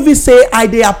 He can't even say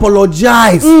they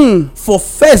apologize for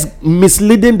first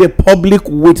misleading the public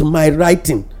with my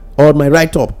writing or my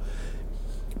write-up.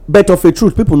 But of a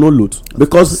truth, people no loot,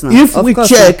 because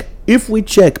if we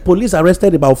check, police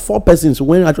arrested about 4 persons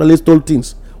when actually stole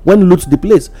things, when loot the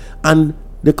place, and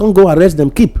they can't go arrest them,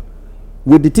 keep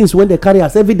with the things when they carry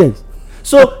as evidence.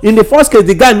 So in the first case,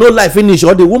 the guy no life finish,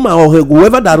 or the woman or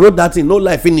whoever that wrote that thing no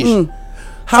life finish.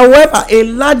 However, a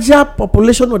larger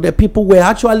population of the people were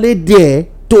actually there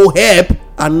to help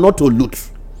and not to loot.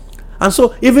 And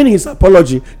so even his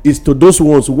apology is to those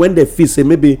ones when they feel say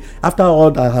maybe after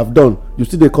all I have done, you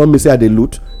still they come and say they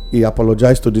loot. He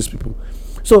apologized to these people.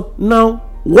 So now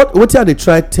what are they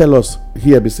try to tell us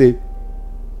here? They say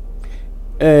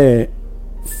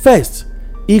first,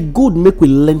 it good make we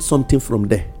learn something from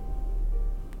there,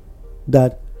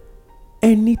 that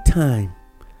anytime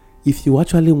if you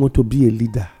actually want to be a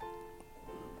leader,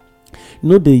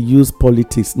 they use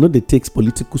politics, they take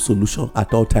political solution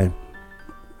at all time.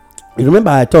 You remember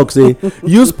I talk say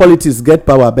use politics get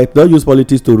power, but don't use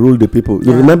politics to rule the people.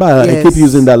 You remember I keep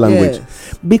using that language,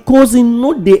 because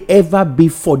they ever be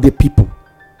for the people.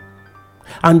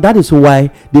 And that is why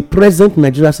the present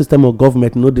Nigeria system of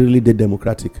government not really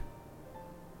democratic.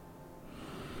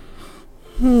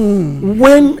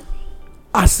 When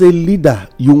as a leader,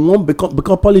 you won't become,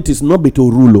 because politics not be to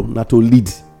rule, not to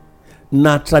lead.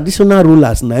 Now traditional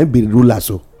rulers now be rulers.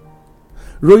 So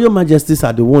royal majesties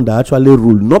are the one that actually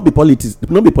rule, not be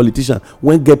politicians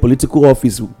when get political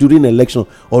office during election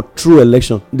or through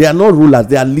election. They are not rulers,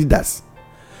 they are leaders.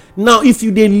 Now if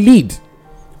you they lead,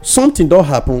 something don't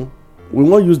happen. We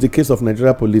won't use the case of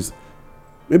Nigeria police.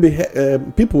 Maybe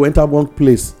people enter one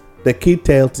place, they kill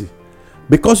 30.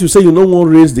 Because you say you don't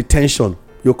want to raise the tension,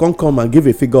 you can't come and give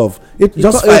a figure of it.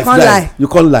 Just 5 died. You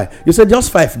can't lie. You say just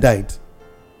 5 died.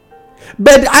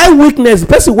 But eyewitness, the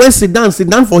person when sit down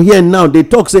for here and now, they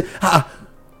talk, say,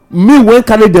 me when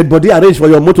carry dead body arrange for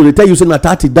your motor, they tell you say na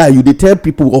 30 die. You they tell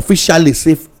people officially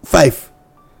say 5.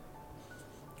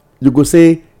 You go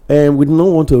say, we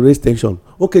don't want to raise tension.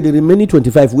 Okay, the remaining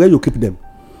 25, where you keep them?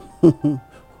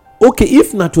 Okay,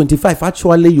 if na 25,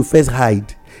 actually you first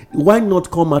hide. Why not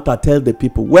come out and tell the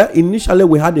people? Well, initially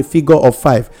we had a figure of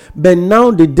 5, but now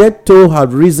the death toll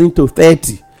have risen to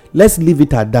 30. Let's leave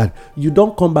it at that. You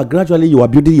don't come back. Gradually, you are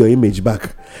building your image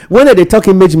back. When they talk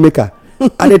image maker,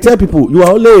 and they tell people you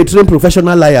are only a trained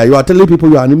professional liar, you are telling people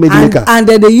you are an image maker. And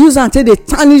then they use until they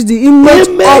tarnish the image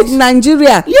of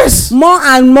Nigeria. Yes. More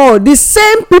and more. The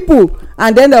same people.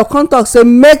 And then they'll come talk, say,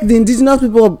 make the indigenous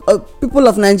people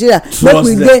of Nigeria. Make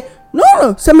we dey.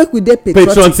 No, say make we dey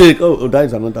patriotic. Oh, that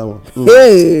is another one.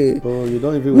 Hey. Oh, you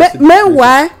don't even.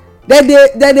 Meanwhile,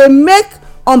 they make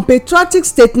unpatriotic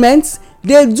statements.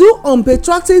 They do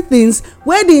unpatriotic things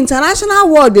where the international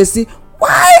world they see.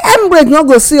 Why Emirates not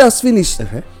go see us finish?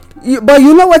 But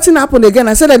you know what's happen again?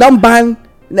 I said they don't ban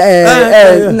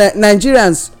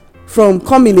Nigerians from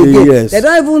coming again. Yes. They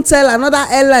don't even tell another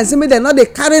airline. Say they're not they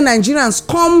carry Nigerians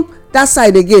come that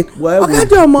side again. Why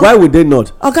would they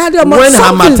not? When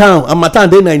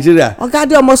Hamatan they Nigeria.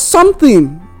 Okay, almost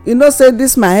something. You know, say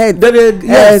this my head.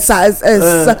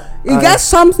 It gets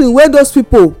something where those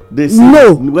people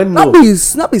know. Not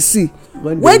be see.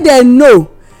 When they know,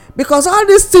 because all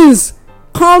these things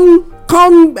come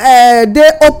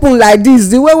they open like this.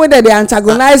 The way they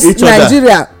antagonize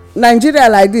Nigeria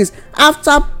like this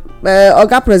after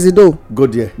Oga Presido go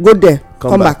there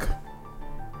come back.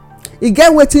 It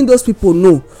get wetin those people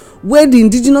know where the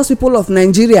indigenous people of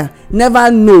Nigeria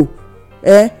never know.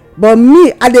 But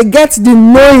me I dey get the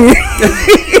knowing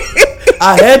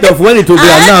ahead of when it will be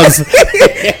announced.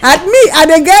 At me I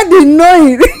dey get the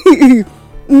knowing.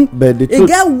 But the truth,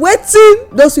 get wetin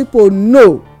those people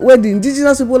know where the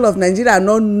indigenous people of Nigeria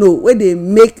not know, where they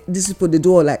make these people they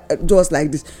do us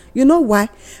like this. You know why?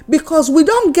 Because we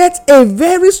don't get a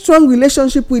very strong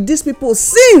relationship with these people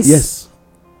since. Yes.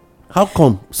 How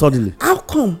come suddenly? How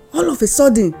come all of a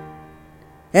sudden?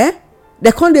 They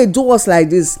can't they do us like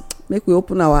this? Make we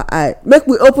open our eye. Make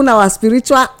we open our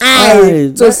spiritual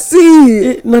eye to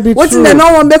see. What in the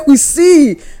no one make we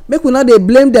see. Make we not they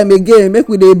blame them again. Make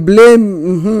we they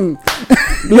blame.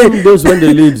 Blame those when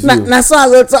they lead you. So I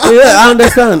go talk. Yeah, I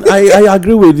understand. I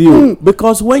agree with you.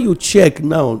 Because when you check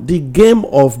now, the game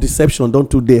of deception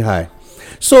don't today high.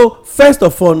 So first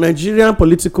of all, Nigerian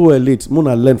political elite,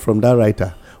 Muna learned from that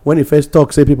writer. When he first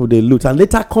talk, say people they loot, and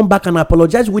later come back and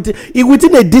apologize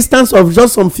within a distance of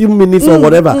just some few minutes or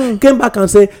whatever. Came back and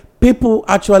say people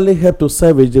actually helped to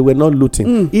salvage, they were not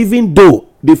looting, even though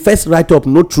the first write-up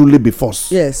not truly be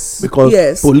false. Yes,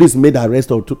 because police made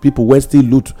arrest of 2 people were still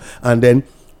loot, and then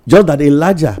just that a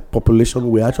larger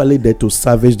population were actually there to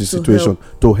salvage the situation,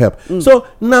 to help. So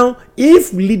now,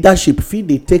 if leadership feel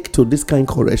they take to this kind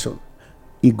of correction,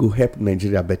 it go help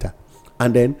Nigeria better,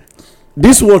 and then.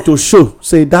 This one to show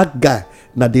say that guy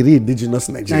na the real indigenous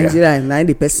Nigeria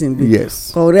 90%.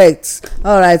 Yes, correct.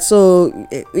 All right, so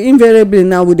invariably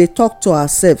now we dey talk to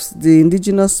ourselves, the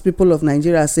indigenous people of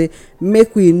Nigeria, say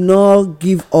make we not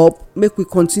give up, make we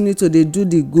continue to dey do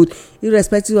the good,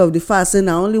 irrespective of the fact say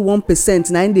na only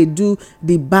 1% na they do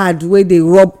the bad wey they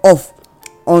rub off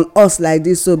on us like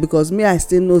this. So because me I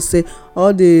still know say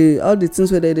all the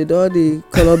things where they did, all the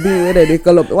color being where they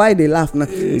color, why they laugh now?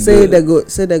 Say they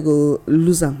go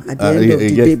lose them at the end of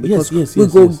the day, because we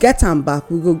go get them back.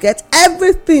 We go get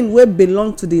everything where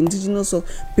belong to the indigenous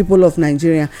people of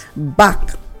Nigeria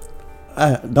back.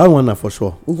 That one na for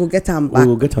sure. We go get them back. We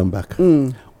will get them back.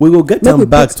 We will get them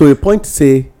back to a point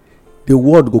say the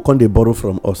world go come they borrow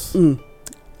from us.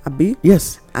 Abi?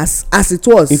 Yes. As it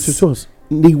was. It was.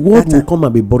 The world will come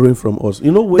and be borrowing from us.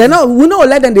 You know, we not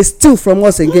let them they steal from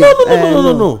us again.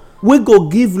 No. We go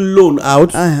give loan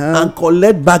out and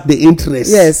collect back the interest.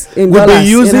 Yes, in dollars,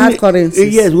 in hard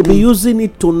currencies. Yes, we'll be using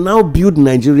it to now build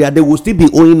Nigeria. They will still be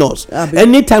owing us.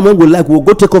 Anytime when we like, we'll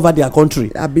go take over their country.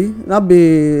 Not be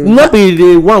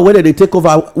the one where they take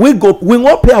over. We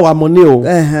won't pay our money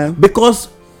because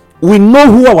we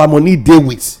know who our money dey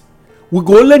with. We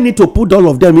go only need to put all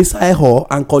of them inside hall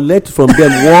and collect from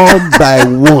them one by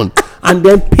one and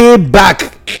then pay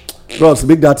back. Bros,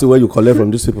 make that where you collect from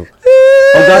these people.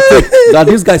 Oga, take that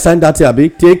this guy sign that here, abi,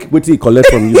 take wetin he collect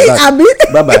from you back.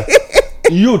 Bye bye.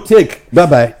 You take, bye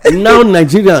bye. Now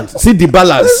Nigerians see the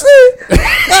balance.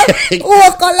 We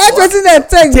will collect wetin dem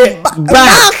take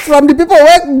back from the people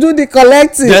wey do the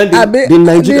collecting. Then the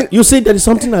Nigerian, you see, there is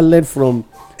something I learned from.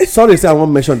 Sorry, say I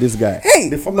won't mention this guy. Hey.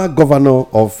 The former governor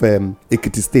of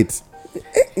Ekiti State.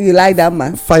 You like that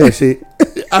man? Fayose.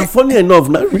 And funny enough,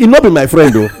 he not be my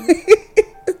friend though.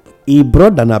 He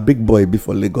brought down a big boy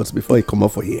before Lagos before he come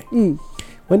up for here.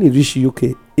 When he reach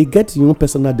UK, he get his own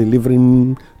personal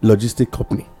delivering logistic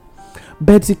company.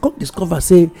 But he come discover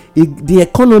say the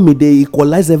economy they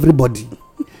equalize everybody.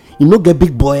 You no get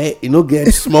big boy, you no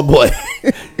get small boy.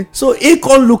 So he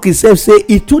come look himself say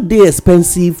it too dey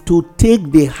expensive to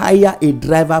take the hire a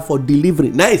driver for delivery.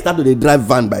 Now he start to dey drive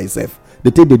van by himself. They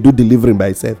take they do delivering by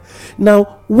himself.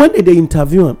 Now when they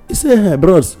interview him, he say, "Hey,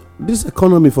 bros, this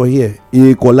economy for here e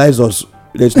equalize us.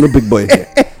 There's no big boy here."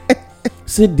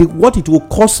 Say what it will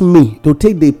cost me to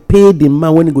take they pay the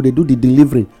man when he go they do the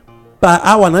delivering per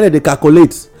hour. Now they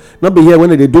calculate. Not be here when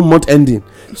they do month ending.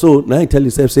 So now I tell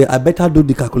yourself, say I better do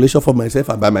the calculation for myself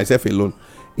and by myself alone.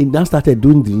 He now started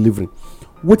doing delivering.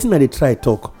 What thing they try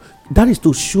talk? That is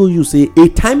to show you, say a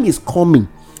time is coming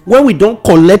when we don't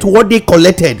collect what they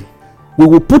collected. We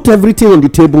will put everything on the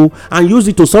table and use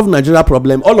it to solve Nigeria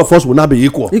problem. All of us will now be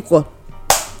equal.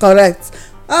 Correct.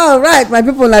 All right, my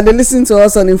people, now they listen to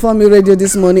us on Inform Me Radio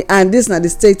this morning, and this now the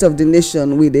state of the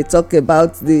nation. We they talk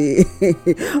about the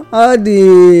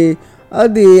all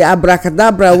the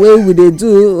abracadabra way we they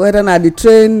do, whether na the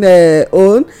train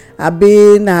own,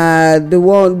 been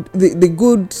the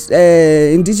good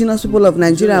indigenous people of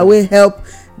Nigeria will help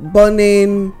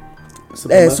burning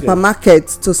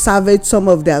supermarkets to salvage some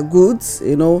of their goods.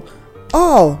 You know,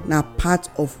 all now part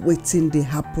of waiting they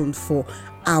happen for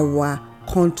our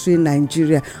country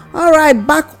Nigeria. All right,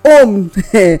 back home.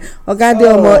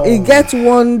 Oga he get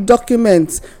one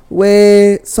document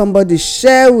where somebody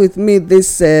share with me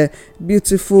this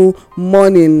beautiful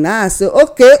morning. Now I say,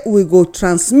 okay, we go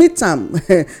transmit them.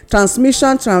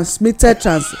 Transmission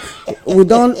transmitted. We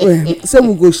don't say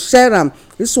we go share them.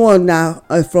 This one now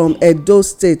from Edo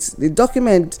State. The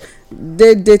document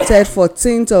they dated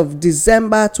 14th of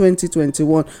December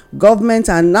 2021. Government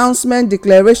announcement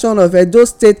declaration of Edo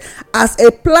State as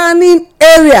a planning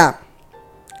area.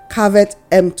 Caveat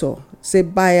emptor. Say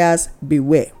buyers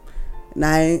beware.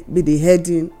 Now be the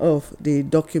heading of the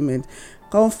document.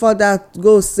 Come further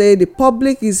go say the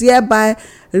public is hereby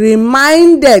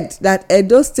reminded that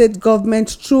Edo State government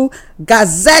through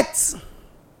Gazette.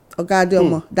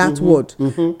 That word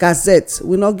Gazette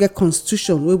we not get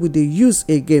constitution wey we dey use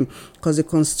again, because the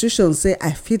constitution say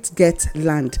I fit get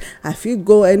land, I fit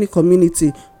go any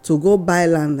community to go buy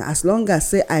land as long as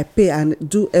say I pay and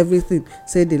do everything,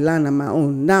 say the land na my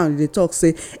own. Now they talk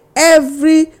say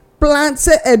every plan,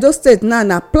 say Edo State now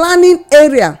na planning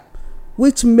area,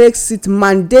 which makes it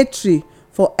mandatory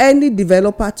for any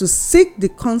developer to seek the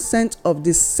consent of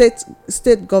the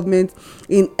state government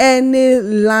in any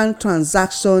land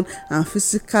transaction and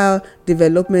physical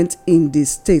development in the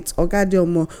state. Oga,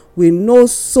 we know,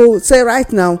 so say right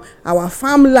now our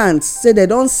farmlands, say they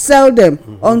don't sell them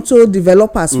until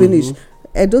developers finish.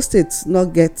 Edo State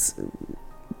not get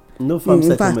no farm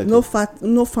settlement.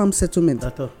 No farm settlement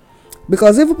At all.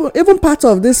 Because even part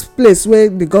of this place where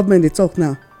the government they talk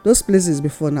now, those places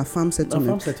before na farm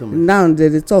settlement. Now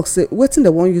they talk say wetin they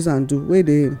wan use and do where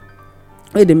they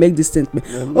make this statement.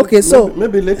 Okay, so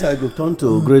maybe later I go turn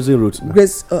to grazing route now.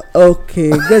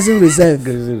 Grazing reserve.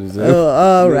 Grazing reserve.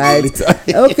 All right.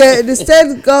 Okay, the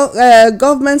state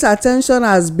government's attention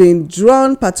has been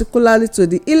drawn particularly to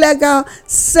the illegal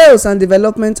sales and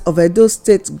development of Edo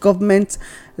State government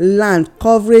land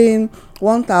covering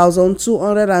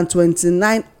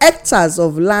 1,229 hectares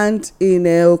of land in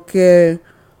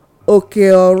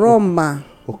Okeroma,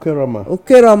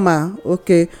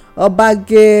 okay,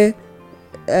 Obage,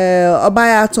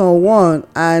 Obayaton 1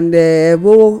 and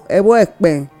Ebo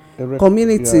Ekpen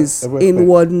communities in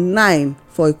Ward 9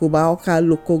 for Ikoba-Awka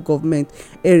local government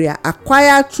area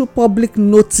acquired through public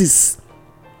notice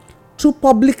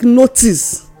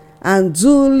and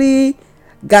duly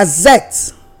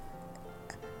gazette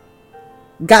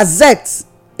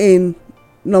in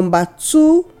number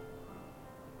 2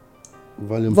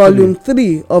 volume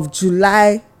 3 of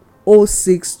July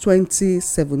 06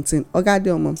 2017.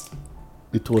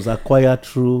 It was acquired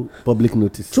through public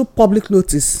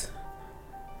notice.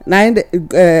 Now in the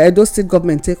Edo State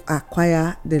government take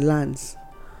acquire the lands.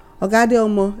 Oga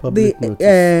Adeomo, Public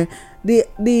notice.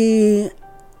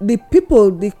 the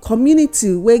people, the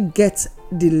community wey get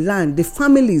the land, the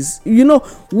families, you know,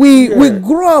 we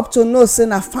grow up to know say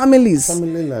na families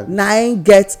Family land. na im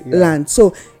get land.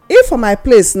 So if for my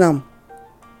place now,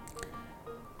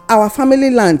 our family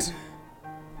land,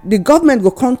 the government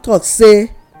go come talk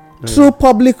say through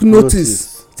public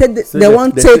notice say they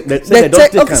wan take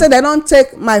okay, say they don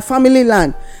take my family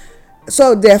land,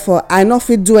 so therefore I no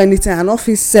fit do anything, I no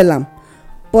fit sell am.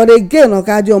 But again,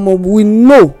 Oga Adeomo, we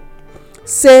know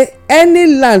say any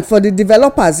land for the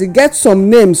developers, e get some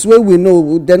names wey we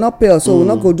know they no pay us, so we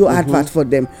no go do advert for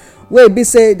them, wey be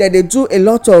say that they do a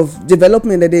lot of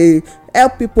development, that they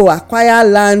help people acquire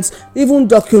lands, even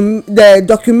document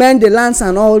the lands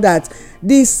and all that.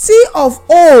 The C of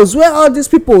O's wey all these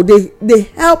people they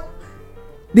help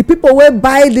the people wey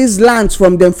buy these lands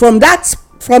from them, from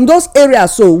those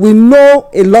areas, so we know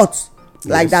a lot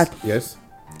like that. Yes.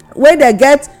 Wey they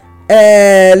get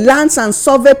lands and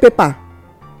survey paper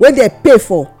wey they pay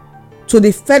for to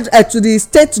the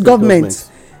state government,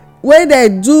 wey they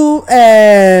do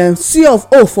C of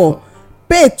O for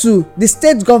pay to the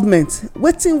state government.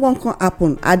 Wetin wan come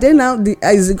happen? Are they now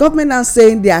is the government now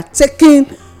saying they are taking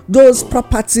those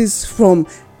properties from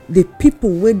the people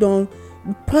wey don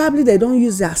probably they don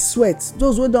use their sweat,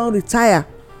 those wey don retire,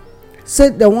 say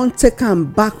they wan take am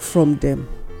back from them?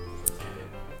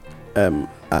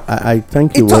 I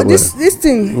thank you. This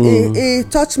thing it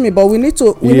touched me, but we need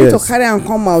to carry am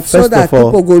come out so that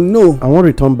people go know. I want to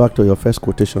return back to your first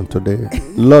quotation today.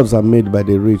 Laws are made by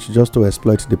the rich just to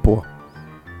exploit the poor.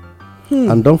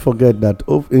 And don't forget that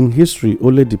in history,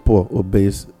 only the poor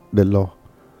obeys the law.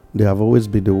 They have always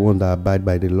been the one that abide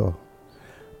by the law.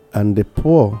 And the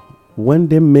poor, when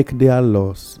they make their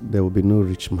laws, there will be no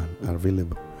rich man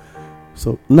available.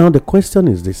 So now the question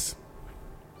is this.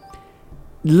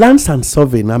 Lands and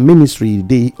surveying, a ministry,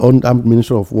 the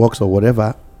Ministry of Works or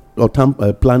whatever, or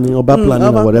planning, urban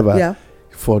planning or whatever,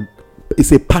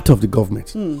 it's a part of the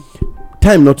government.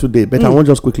 Time not today, but I want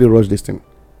to just quickly rush this thing.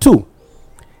 2,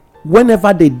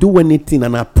 whenever they do anything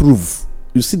and approve,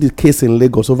 you see the case in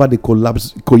Lagos over the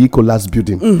Koyi Collapse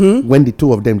building, when the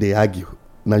two of them they argue.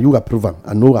 Now you approve them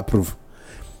and no approve.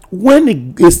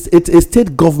 When a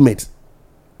state government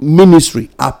ministry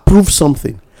approves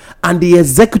something, and the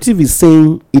executive is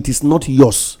saying it is not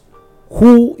yours,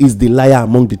 who is the liar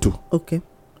among the two? Okay.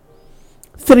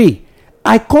 3,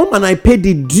 I come and I pay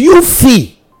the due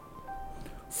fee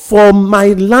for my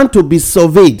land to be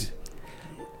surveyed.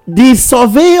 The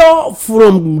surveyor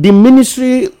from the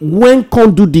ministry, when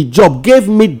come do the job, gave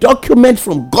me document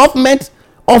from government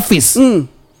office.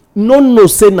 No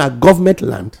say na government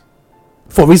land,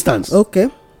 for instance. Okay.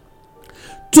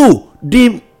 2,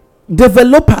 the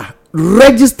developer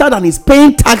registered and is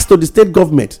paying tax to the state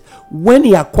government when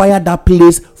he acquired that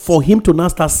place for him to now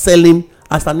start selling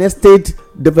as an estate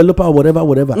developer or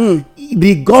whatever.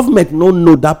 The government no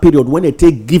know that period when they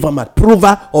give them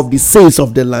approval of the sales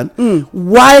of the land.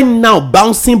 Why now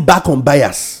bouncing back on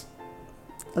buyers?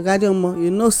 Oga Adeomo,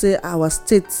 you know say our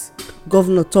state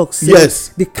governor talk say yes,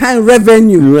 the kind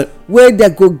revenue wey they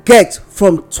go get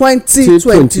from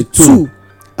 2022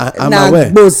 I'm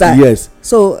aware. Yes.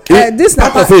 So this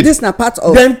na part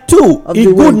of. Then 2,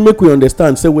 it good make we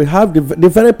understand. So we have the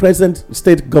very present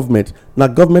state government, na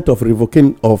government of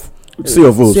revoking of C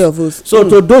of O's. So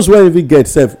to those where we get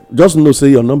self, just know say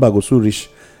your number go so reach.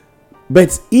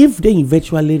 But if they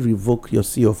eventually revoke your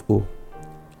C of O,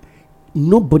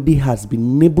 nobody has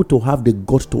been able to have the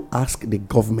guts to ask the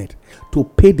government to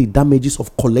pay the damages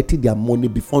of collecting their money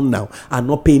before now and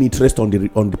not paying interest on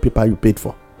the paper you paid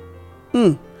for.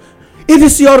 It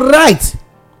is your right.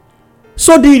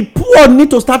 So the poor need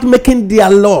to start making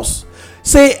their laws.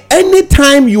 Say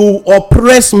anytime you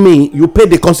oppress me, you pay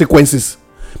the consequences.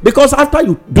 Because after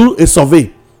you do a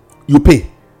survey, you pay.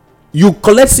 You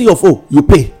collect C of O, you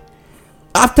pay.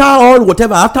 After all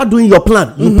whatever, after doing your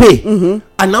plan, you pay.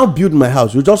 And now build my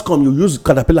house. You just come, you use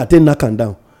caterpillar, take knock and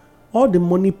down. All the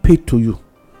money paid to you.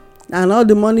 And all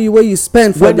the money where you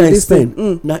spend for this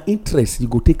thing. Now interest, you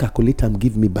go take calculate and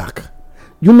give me back.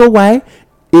 You know why?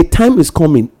 A time is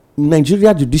coming.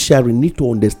 Nigeria judiciary need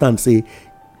to understand, say,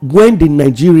 when the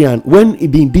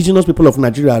indigenous people of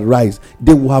Nigeria rise,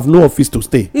 they will have no office to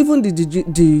stay. Even the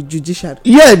judiciary.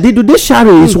 Yeah, the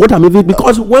judiciary is what I'm even,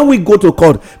 because when we go to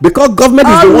court, because government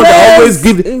is the one that always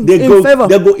give, they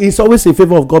go, it's always in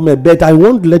favor of government. But I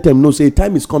won't let them know, say,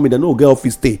 time is coming, they no get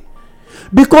office stay.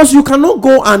 because you cannot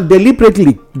go and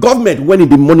deliberately government when it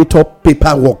dey monitor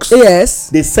paperwork. Yes.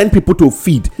 They send people to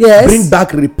feed. Yes. Bring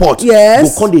back report.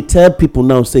 Yes. Go come dey tell people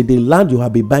now say the land you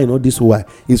have been buying all this while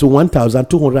is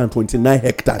 1,229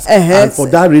 hectares. And for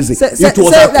that reason it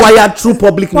was acquired through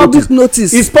public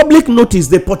notice. It's public notice,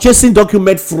 the purchasing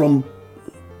document from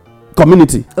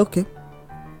community. Okay.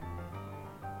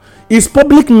 It's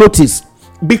public notice.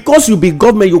 Because you be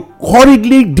government, you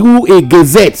hurriedly do a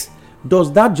gazette.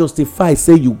 Does that justify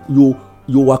say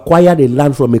you acquired a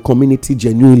land from a community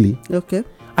genuinely? Okay.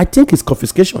 I think it's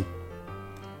confiscation.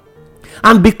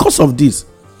 And because of this,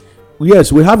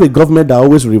 yes, we have a government that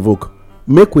always revoke.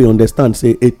 Make we understand,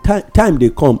 say a time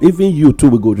they come, even you too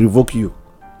will go revoke you.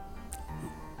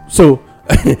 So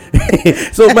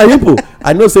so my people,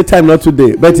 I know say time not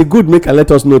today, but it's good make and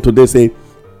let us know today, say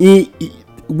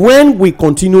when we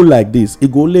continue like this, it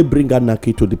will only bring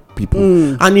anarchy to the people.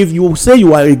 And if you say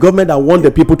you are a government that want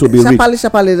the people to be rich,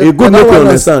 it good make we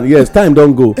understand. Yes, time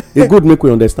don't go. It good make we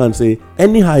understand. Say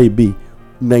anyhow it be,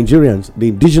 Nigerians, the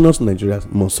indigenous Nigerians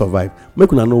must survive.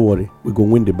 Make una no worry, we go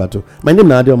win the battle. My name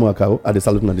is Adio Mwakao. I dey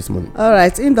salute una this morning. All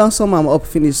right, in don sum am up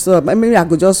finish, so maybe I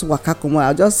go just waka comot.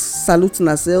 I'll just salute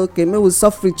una say okay, maybe we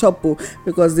suffer chop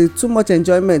because the too much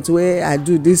enjoyment wey I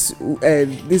do this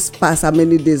past how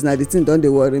many days now the thing don dey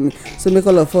worry me, so make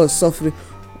all of us suffer.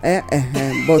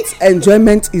 But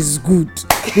enjoyment is good.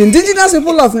 The indigenous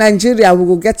people of Nigeria, we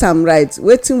go get am right.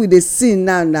 Wetin we dey see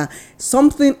now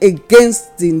something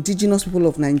against the indigenous people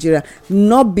of Nigeria,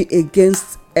 not be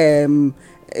against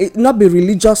not be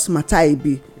religious matter e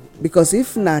be, because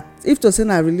if to say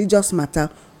na religious matter,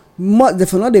 they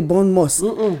for not dey burn mosque,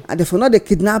 and they for not dey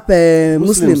kidnap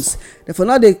Muslims, they for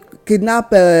not dey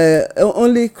kidnap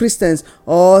only Christians,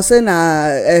 or say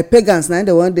na pagans na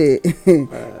they want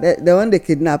dey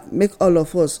kidnap. Make all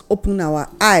of us open our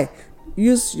eye,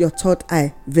 use your third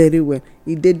eye very well.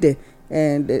 E dey there.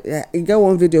 And you get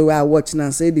one video where I watch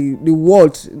now, say the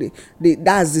world,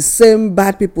 that's the same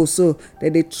bad people, so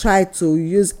that they try to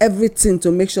use everything to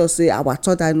make sure say our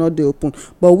third eye not dey open,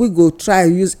 but we go try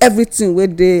use everything where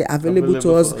they available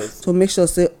to us to make sure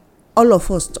say all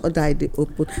of us third eye dey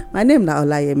open. My name na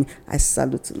Olayemi. I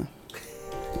salute you.